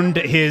owned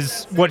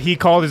what he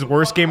called his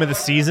worst game of the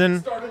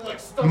season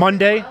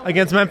Monday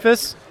against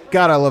Memphis.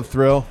 God, I love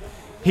Thrill.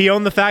 He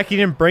owned the fact he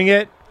didn't bring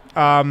it.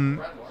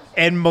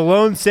 And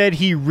Malone said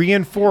he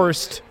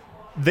reinforced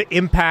the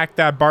impact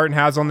that Barton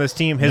has on this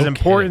team, his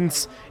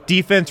importance,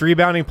 defense,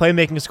 rebounding,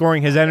 playmaking,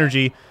 scoring, his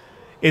energy.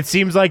 It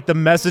seems like the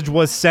message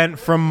was sent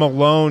from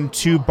Malone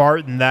to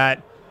Barton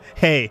that,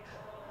 hey,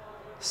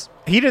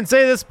 he didn't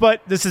say this,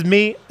 but this is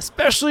me,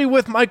 especially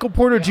with Michael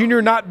Porter Jr.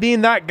 not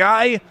being that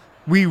guy,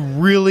 we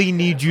really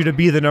need you to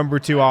be the number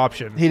 2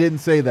 option. He didn't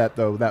say that,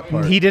 though, that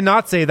part. He did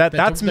not say that.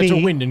 That's me.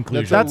 That's a wind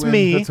inclusion. That's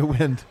me. That's a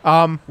wind.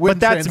 But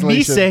that's me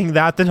translation. saying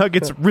that. The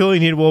Nuggets really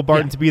need Will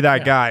Barton to be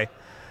that guy.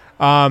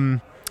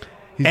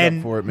 He's And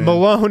up for it, man.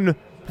 Malone,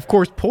 of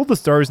course, pulled the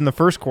Stars in the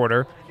first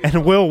quarter,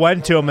 and Will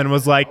went to him and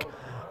was like,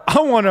 I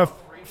want to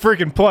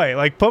freaking play.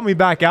 Like, put me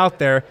back out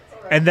there.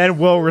 And then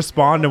Will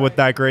responded with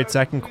that great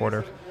second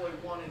quarter.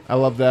 I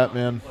love that,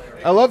 man.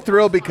 I love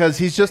Thrill because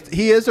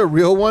he is a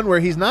real one where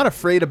he's not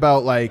afraid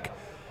about like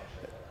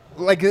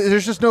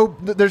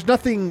there's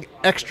nothing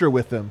extra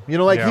with him. You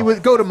know, like he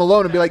would go to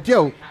Malone and be like,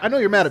 yo, I know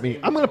you're mad at me.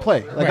 I'm going to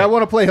play. Like, I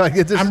want to play. Like,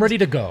 it's just, I'm ready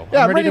to go.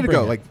 Yeah, I'm ready to bring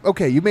go. it. Like,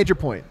 okay, you made your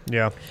point.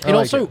 Yeah. It like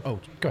also. it. Oh,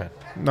 go ahead.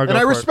 No, go And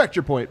I for it. respect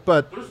your point,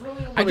 but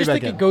I just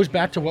think it goes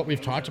back to what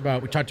we've talked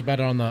about. We talked about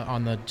it on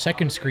the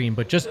second screen,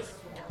 but just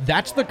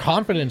that's the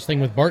confidence thing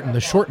with Barton, the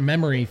short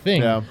memory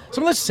thing. Yeah.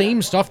 Some of the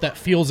same stuff that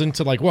feels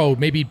into like, whoa,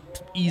 maybe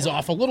ease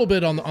off a little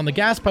bit on the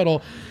gas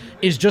pedal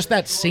is just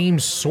that same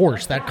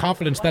source, that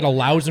confidence that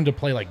allows him to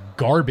play like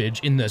garbage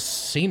in the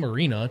same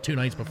arena 2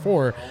 nights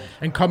before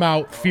and come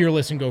out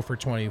fearless and go for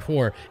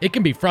 24. It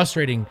can be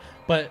frustrating,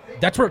 but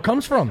that's where it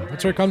comes from.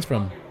 That's where it comes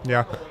from.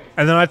 Yeah.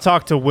 And then I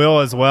talked to Will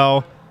as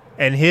well,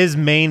 and his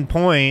main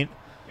point,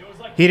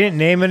 he didn't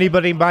name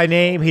anybody by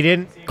name. He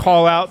didn't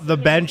call out the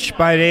bench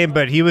by name,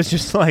 but he was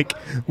just like,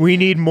 we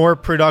need more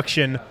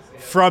production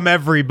from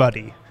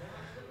everybody.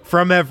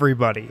 From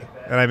everybody.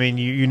 And I mean,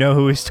 you know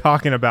who he's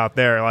talking about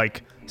there,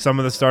 like some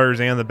of the starters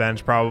and the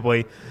bench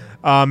probably.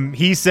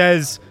 He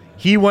says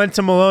he went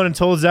to Malone and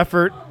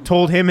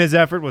told him his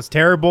effort was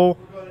terrible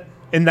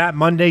in that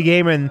Monday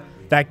game, and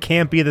that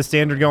can't be the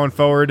standard going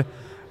forward.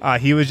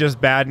 He was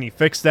just bad, and he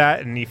fixed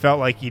that, and he felt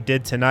like he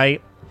did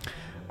tonight.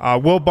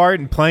 Will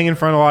Barton playing in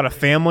front of a lot of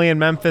family in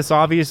Memphis,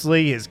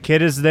 obviously. His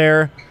kid is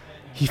there.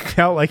 He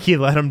felt like he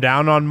let him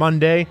down on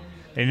Monday,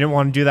 and he didn't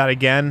want to do that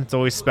again. It's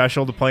always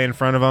special to play in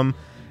front of him.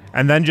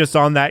 And then just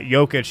on that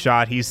Jokic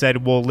shot, he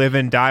said we'll live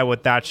and die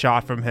with that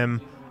shot from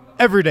him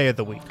every day of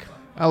the week.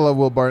 I love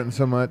Will Barton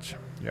so much.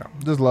 Yeah.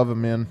 Just love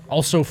him, man.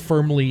 Also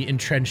firmly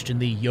entrenched in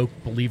the Yoke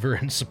believer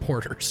and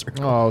supporter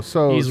circle. Oh,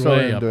 so He's so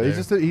way up into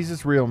it. there. He's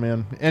just real,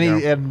 man.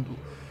 And and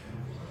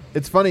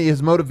it's funny,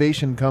 his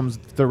motivation comes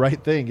the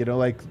right thing,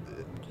 like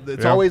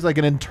it's always like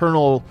an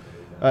internal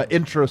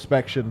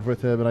introspection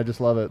with him, and I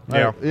just love it.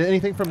 Yeah.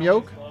 Anything from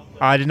Yoke?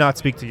 I did not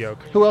speak to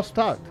Yoke. Who else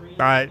talked?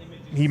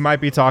 He might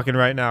be talking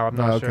right now. I'm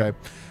not sure. Okay.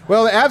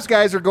 Well, the Avs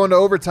guys are going to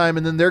overtime,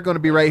 and then they're going to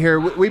be right here.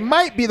 We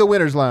might be the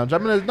winner's lounge.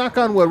 I'm going to knock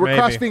on wood. We're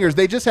cross fingers.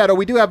 They just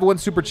we do have one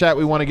super chat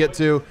we want to get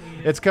to.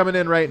 It's coming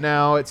in right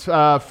now. It's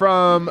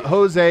from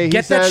Jose.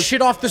 Get that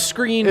shit off the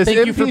screen. Is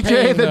Thank you for MPJ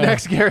paying. the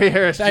next Gary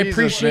Harris? I Jesus,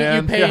 appreciate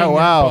man. you paying. Yeah,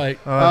 wow. But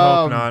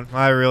I hope not.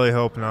 I really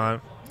hope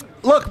not.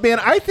 Look, man,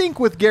 I think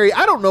with Gary,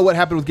 I don't know what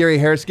happened with Gary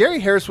Harris. Gary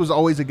Harris was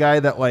always a guy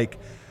that,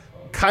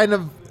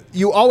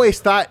 you always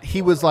thought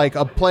he was,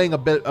 playing a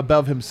bit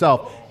above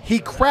himself. He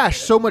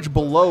crashed so much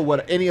below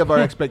what any of our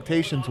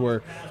expectations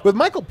were. With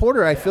Michael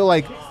Porter, I feel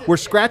like we're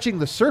scratching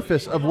the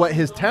surface of what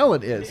his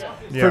talent is.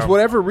 Yeah. For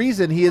whatever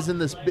reason, he is in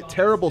this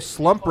terrible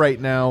slump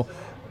right now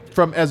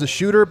as a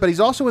shooter, but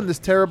he's also in this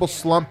terrible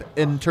slump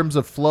in terms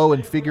of flow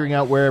and figuring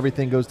out where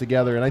everything goes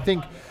together. And I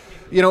think,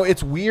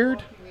 it's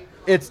weird.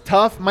 It's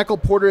tough. Michael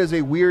Porter is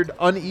a weird,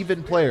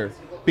 uneven player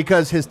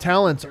because his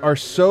talents are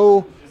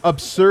so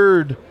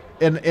absurd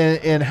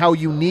in how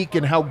unique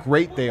and how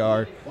great they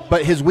are.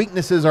 But his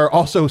weaknesses are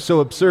also so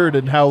absurd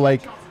in how,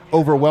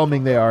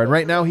 overwhelming they are. And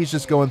right now he's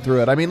just going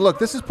through it. I mean, look,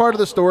 this is part of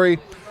the story.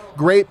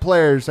 Great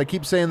players. I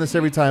keep saying this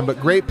every time,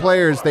 but great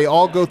players, they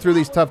all go through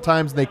these tough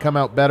times and they come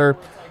out better.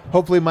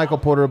 Hopefully Michael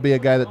Porter will be a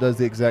guy that does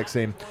the exact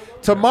same.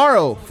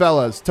 Tomorrow,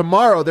 fellas,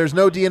 there's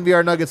no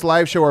DNVR Nuggets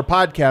live show or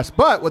podcast,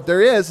 but what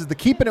there is the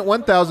Keeping It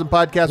 1000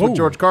 podcast with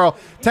George Karl.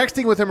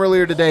 Texting with him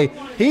earlier today.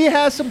 He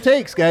has some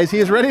takes, guys. He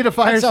is ready to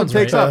fire some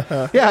takes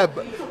up.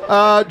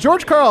 Yeah,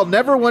 George Karl,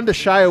 never one to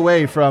shy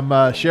away from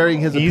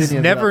sharing his opinions.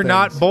 He's never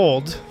not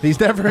bold.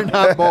 He's never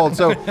not bold.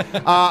 So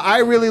I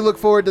really look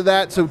forward to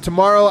that. So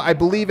tomorrow, I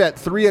believe at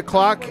 3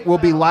 o'clock, we'll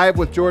be live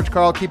with George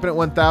Karl, Keeping It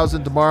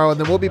 1000 tomorrow, and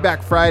then we'll be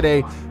back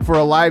Friday for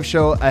a live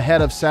show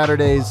ahead of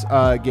Saturday's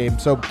game.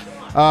 So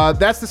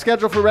that's the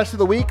schedule for the rest of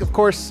the week. Of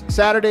course,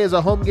 Saturday is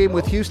a home game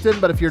with Houston,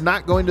 but if you're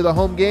not going to the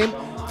home game,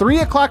 3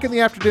 o'clock in the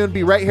afternoon,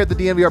 be right here at the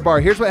DNVR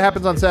bar. Here's what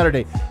happens on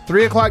Saturday.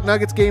 3 o'clock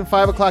Nuggets game,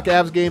 5 o'clock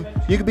Avs game.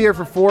 You can be here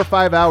for 4 or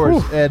 5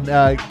 hours and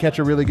catch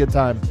a really good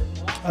time.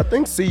 I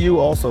think CU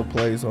also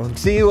plays on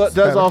CU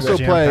does also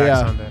play,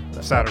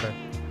 Saturday.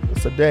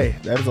 It's a day.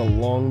 That is a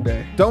long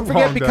day. Don't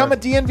forget, become a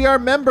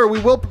DNVR member. We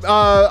will.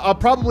 I'll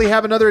probably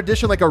have another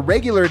edition, like a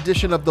regular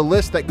edition of the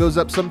list that goes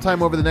up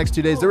sometime over the next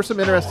 2 days. There was some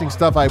interesting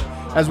stuff.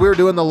 As we were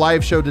doing the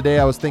live show today,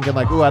 I was thinking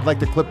ooh, I'd like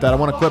to clip that. I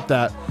want to clip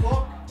that.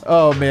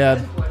 Oh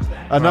man,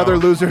 another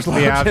losers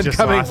lounge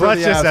incoming.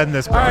 Let's just end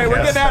this podcast. All right, we're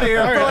getting out of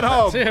here. I'm going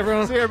home. See you,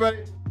 everyone. See you,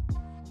 everybody.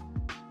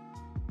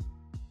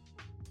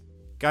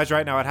 Guys,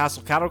 right now at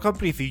Hassel Cattle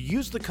Company, if you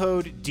use the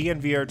code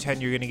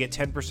DNVR10, you're going to get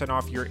 10%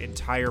 off your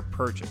entire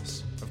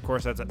purchase. Of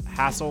course, that's at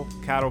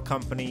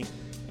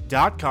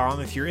HassleCattleCompany.com.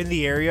 If you're in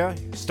the area,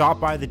 stop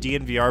by the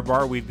DNVR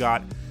bar. We've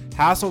got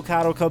Hassel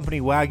Cattle Company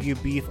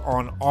Wagyu beef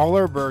on all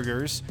our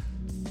burgers.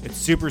 It's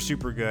super,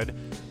 super good.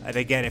 And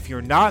again, if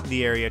you're not in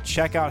the area,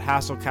 check out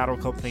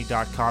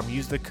HassleCattleCompany.com.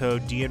 Use the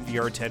code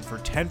DNVR10 for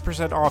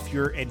 10% off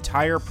your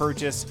entire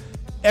purchase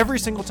every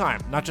single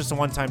time. Not just a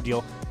one-time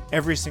deal,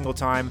 every single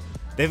time.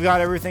 They've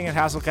got everything at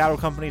Hassel Cattle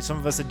Company. Some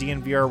of us at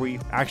DNVR, we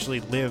actually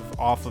live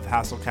off of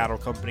Hassel Cattle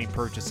Company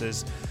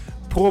purchases.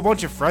 Pull a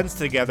bunch of friends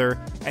together.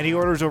 Any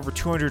orders over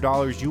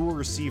 $200, you will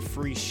receive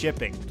free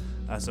shipping.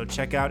 So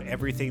check out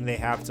everything they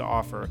have to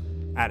offer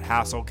at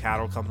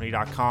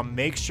HassleCattleCompany.com.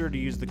 Make sure to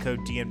use the code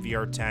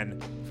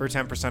DNVR10 for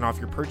 10% off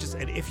your purchase.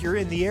 And if you're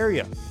in the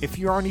area, if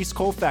you're on East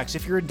Colfax,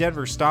 if you're in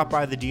Denver, stop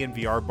by the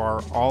DNVR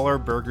bar. All our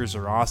burgers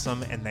are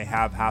awesome, and they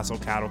have Hassel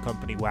Cattle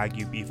Company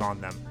Wagyu beef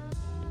on them.